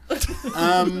jacket.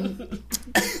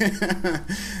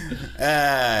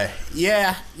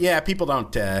 People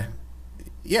don't.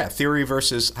 Theory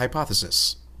versus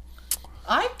hypothesis.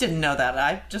 I didn't know that.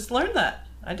 I just learned that.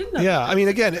 I didn't know. Yeah, that. I mean,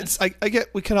 again, it's I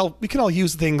get we can all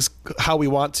use things how we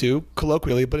want to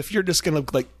colloquially, but if you're just gonna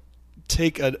like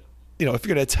take if you're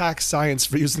gonna attack science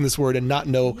for using this word and not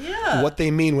know what they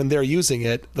mean when they're using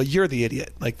it, you're the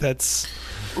idiot. Like that's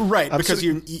right because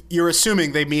you're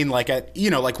assuming they mean like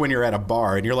like when you're at a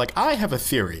bar and you're like, I have a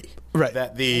theory. Right.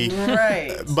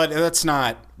 But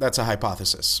that's a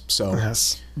hypothesis. So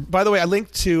yes. By the way, I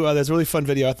linked to there's a really fun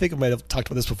video. I think I might have talked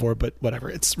about this before, but whatever.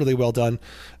 It's really well done.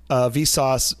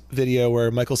 Vsauce video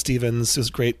where Michael Stevens, who's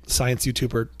a great science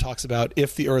YouTuber, talks about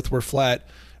if the Earth were flat,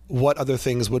 what other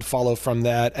things would follow from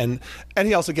that, and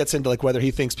he also gets into like whether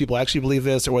he thinks people actually believe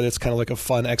this or whether it's kind of like a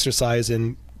fun exercise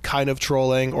in kind of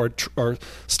trolling or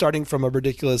starting from a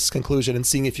ridiculous conclusion and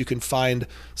seeing if you can find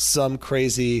some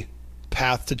crazy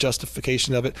path to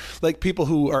justification of it. Like some people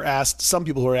who are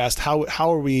asked how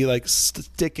are we like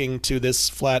sticking to this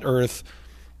flat Earth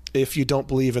if you don't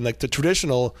believe in like the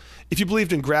traditional, if you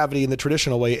believed in gravity in the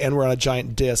traditional way and we're on a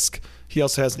giant disc. He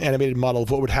also has an animated model of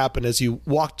what would happen as you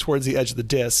walk towards the edge of the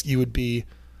disc. You would be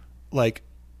like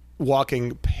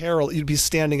walking parallel, you'd be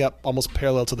standing up almost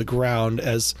parallel to the ground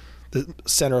as the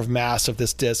center of mass of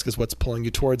this disc is what's pulling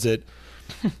you towards it.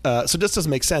 So this doesn't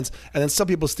make sense. And then some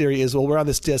people's theory is, well, we're on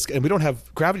this disc and we don't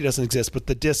have, gravity doesn't exist, but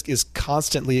the disc is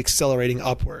constantly accelerating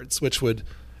upwards, which would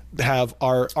have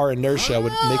our inertia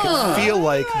would make it feel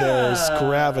like there's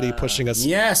gravity pushing us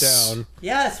down.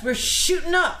 Yes, we're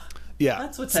shooting up. Yeah,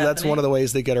 that's what's happening. That's one of the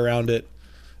ways they get around it.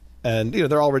 And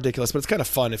they're all ridiculous, but it's kind of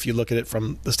fun if you look at it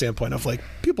from the standpoint of like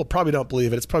people probably don't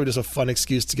believe it. It's probably just a fun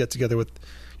excuse to get together with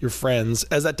your friends.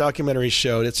 As that documentary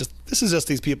showed, this is just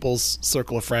these people's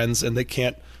circle of friends, and they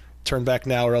can't turn back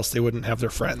now, or else they wouldn't have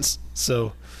their friends.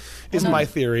 So, is my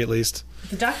theory at least,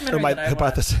 the documentary or my that I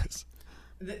hypothesis.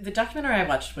 The documentary I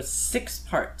watched was 6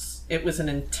 parts. It was an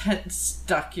intense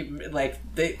document. Like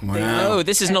Oh,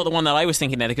 this is not the one that I was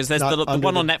thinking of, because there's Not the under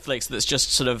one the- on Netflix that's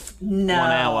just sort of No,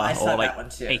 1 hour I saw or like that one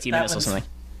too. 80 That minutes or one's- something.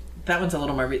 That one's a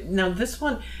little more. No, this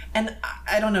one, and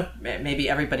I don't know. Maybe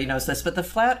everybody knows this, but the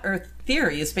flat Earth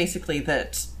theory is basically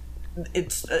that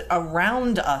it's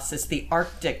around us is the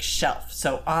Arctic shelf.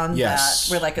 So on Yes.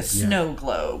 that, we're like a snow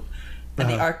globe, and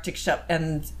the Arctic shelf.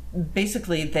 And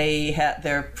basically, they had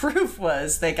their proof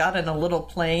was they got in a little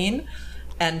plane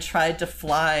and tried to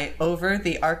fly over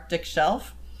the Arctic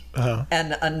shelf,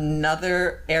 and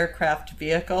another aircraft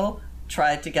vehicle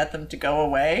tried to get them to go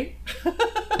away.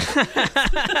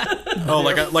 Oh,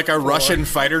 like a Russian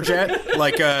fighter jet,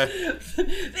 like a. They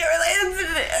were like,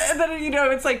 and then,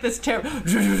 it's like this terrible.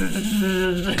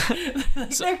 They're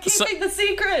keeping the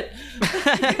secret.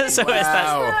 So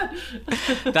Wow.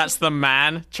 that's the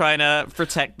man trying to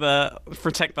protect the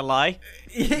lie.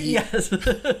 Yes.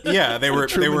 Yeah, they were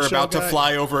Truman Show about to guy.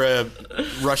 fly over a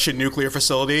Russian nuclear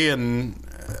facility, and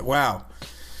wow.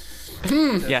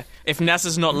 Yeah. If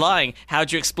NASA's not lying, how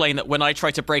do you explain that when I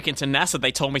tried to break into NASA,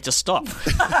 they told me to stop?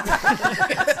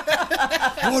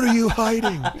 What are you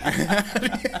hiding?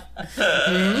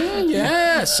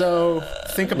 Yeah, so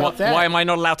think about that. Why am I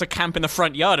not allowed to camp in the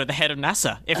front yard of the head of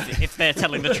NASA if they're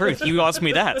telling the truth? You asked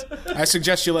me that. I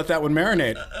suggest you let that one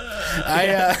marinate.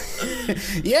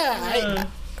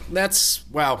 That's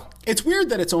wow. It's weird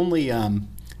that it's only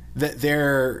that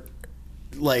they're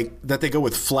like that they go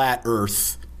with flat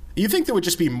Earth. You think there would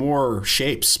just be more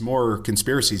shapes, more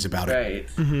conspiracies about it,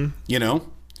 Right. you know?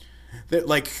 That,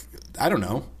 like, I don't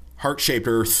know, heart-shaped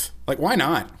Earth. Like, why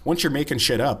not? Once you're making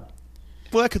shit up.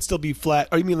 Well, that could still be flat.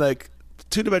 Or you mean like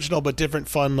 2-dimensional but different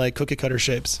fun, like cookie cutter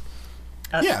shapes?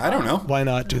 Yeah, I don't know. Why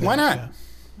not do that? Why not?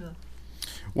 Yeah.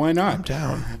 Why not?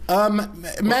 Down.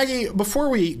 Maggie, before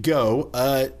we go,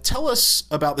 tell us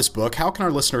about this book. How can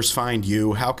our listeners find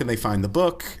you? How can they find the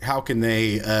book? How can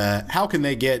they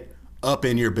get up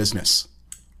in your business?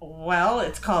 Well,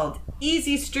 it's called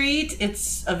Easy Street.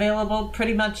 It's available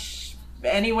pretty much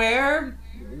anywhere,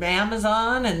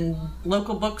 Amazon and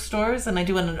local bookstores. And I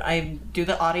do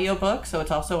the audiobook, so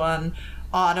it's also on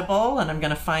Audible, and I'm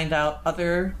going to find out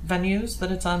other venues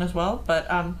that it's on as well. But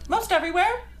most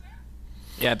everywhere.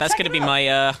 Yeah, that's going to be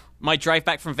my drive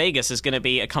back from Vegas is going to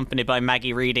be accompanied by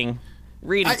Maggie reading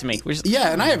to me. Which is,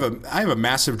 Yeah, and I have a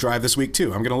massive drive this week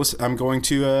too. I'm going to listen. I'm going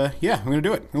to do it. I'm going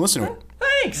to listen to it.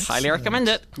 Thanks. highly recommend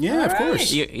it. Yeah, of All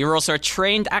course. right. You're also a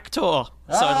trained actor, so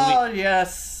Oh,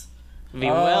 yes. it'll be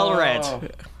well read.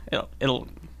 It'll.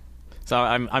 So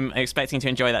I'm expecting to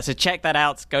enjoy that. So check that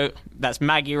out. That's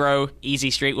Maggie Rowe,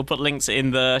 Easy Street. We'll put links in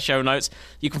the show notes.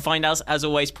 You can find us, as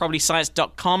always,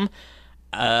 probablyscience.com.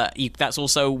 That's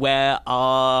also where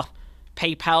our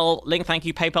PayPal link, thank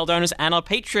you PayPal donors, and our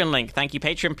Patreon link, thank you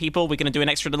Patreon people. We're going to do an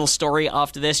extra little story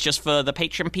after this just for the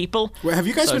Patreon people. Well, have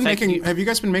you guys So been thank making? you. Have you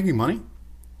guys been making money?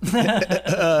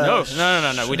 No.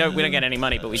 We don't get any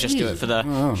money, but we just do it for the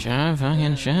show.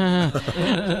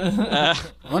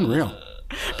 Unreal.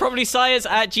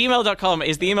 Probablyscience@gmail.com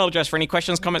is the email address for any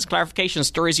questions, comments, clarifications,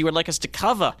 stories you would like us to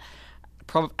cover.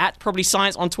 At Probably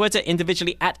Science on Twitter,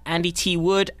 individually at Andy T.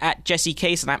 Wood, at Jesse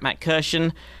Case, and at Matt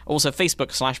Kirshen. Also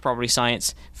Facebook/Probably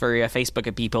Science for your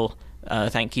Facebooker people.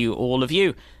 Thank you, all of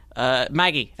you.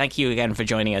 Maggie, thank you again for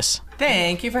joining us.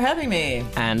 Thank you for having me.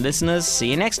 And listeners, see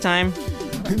you next time.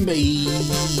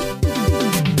 Bye.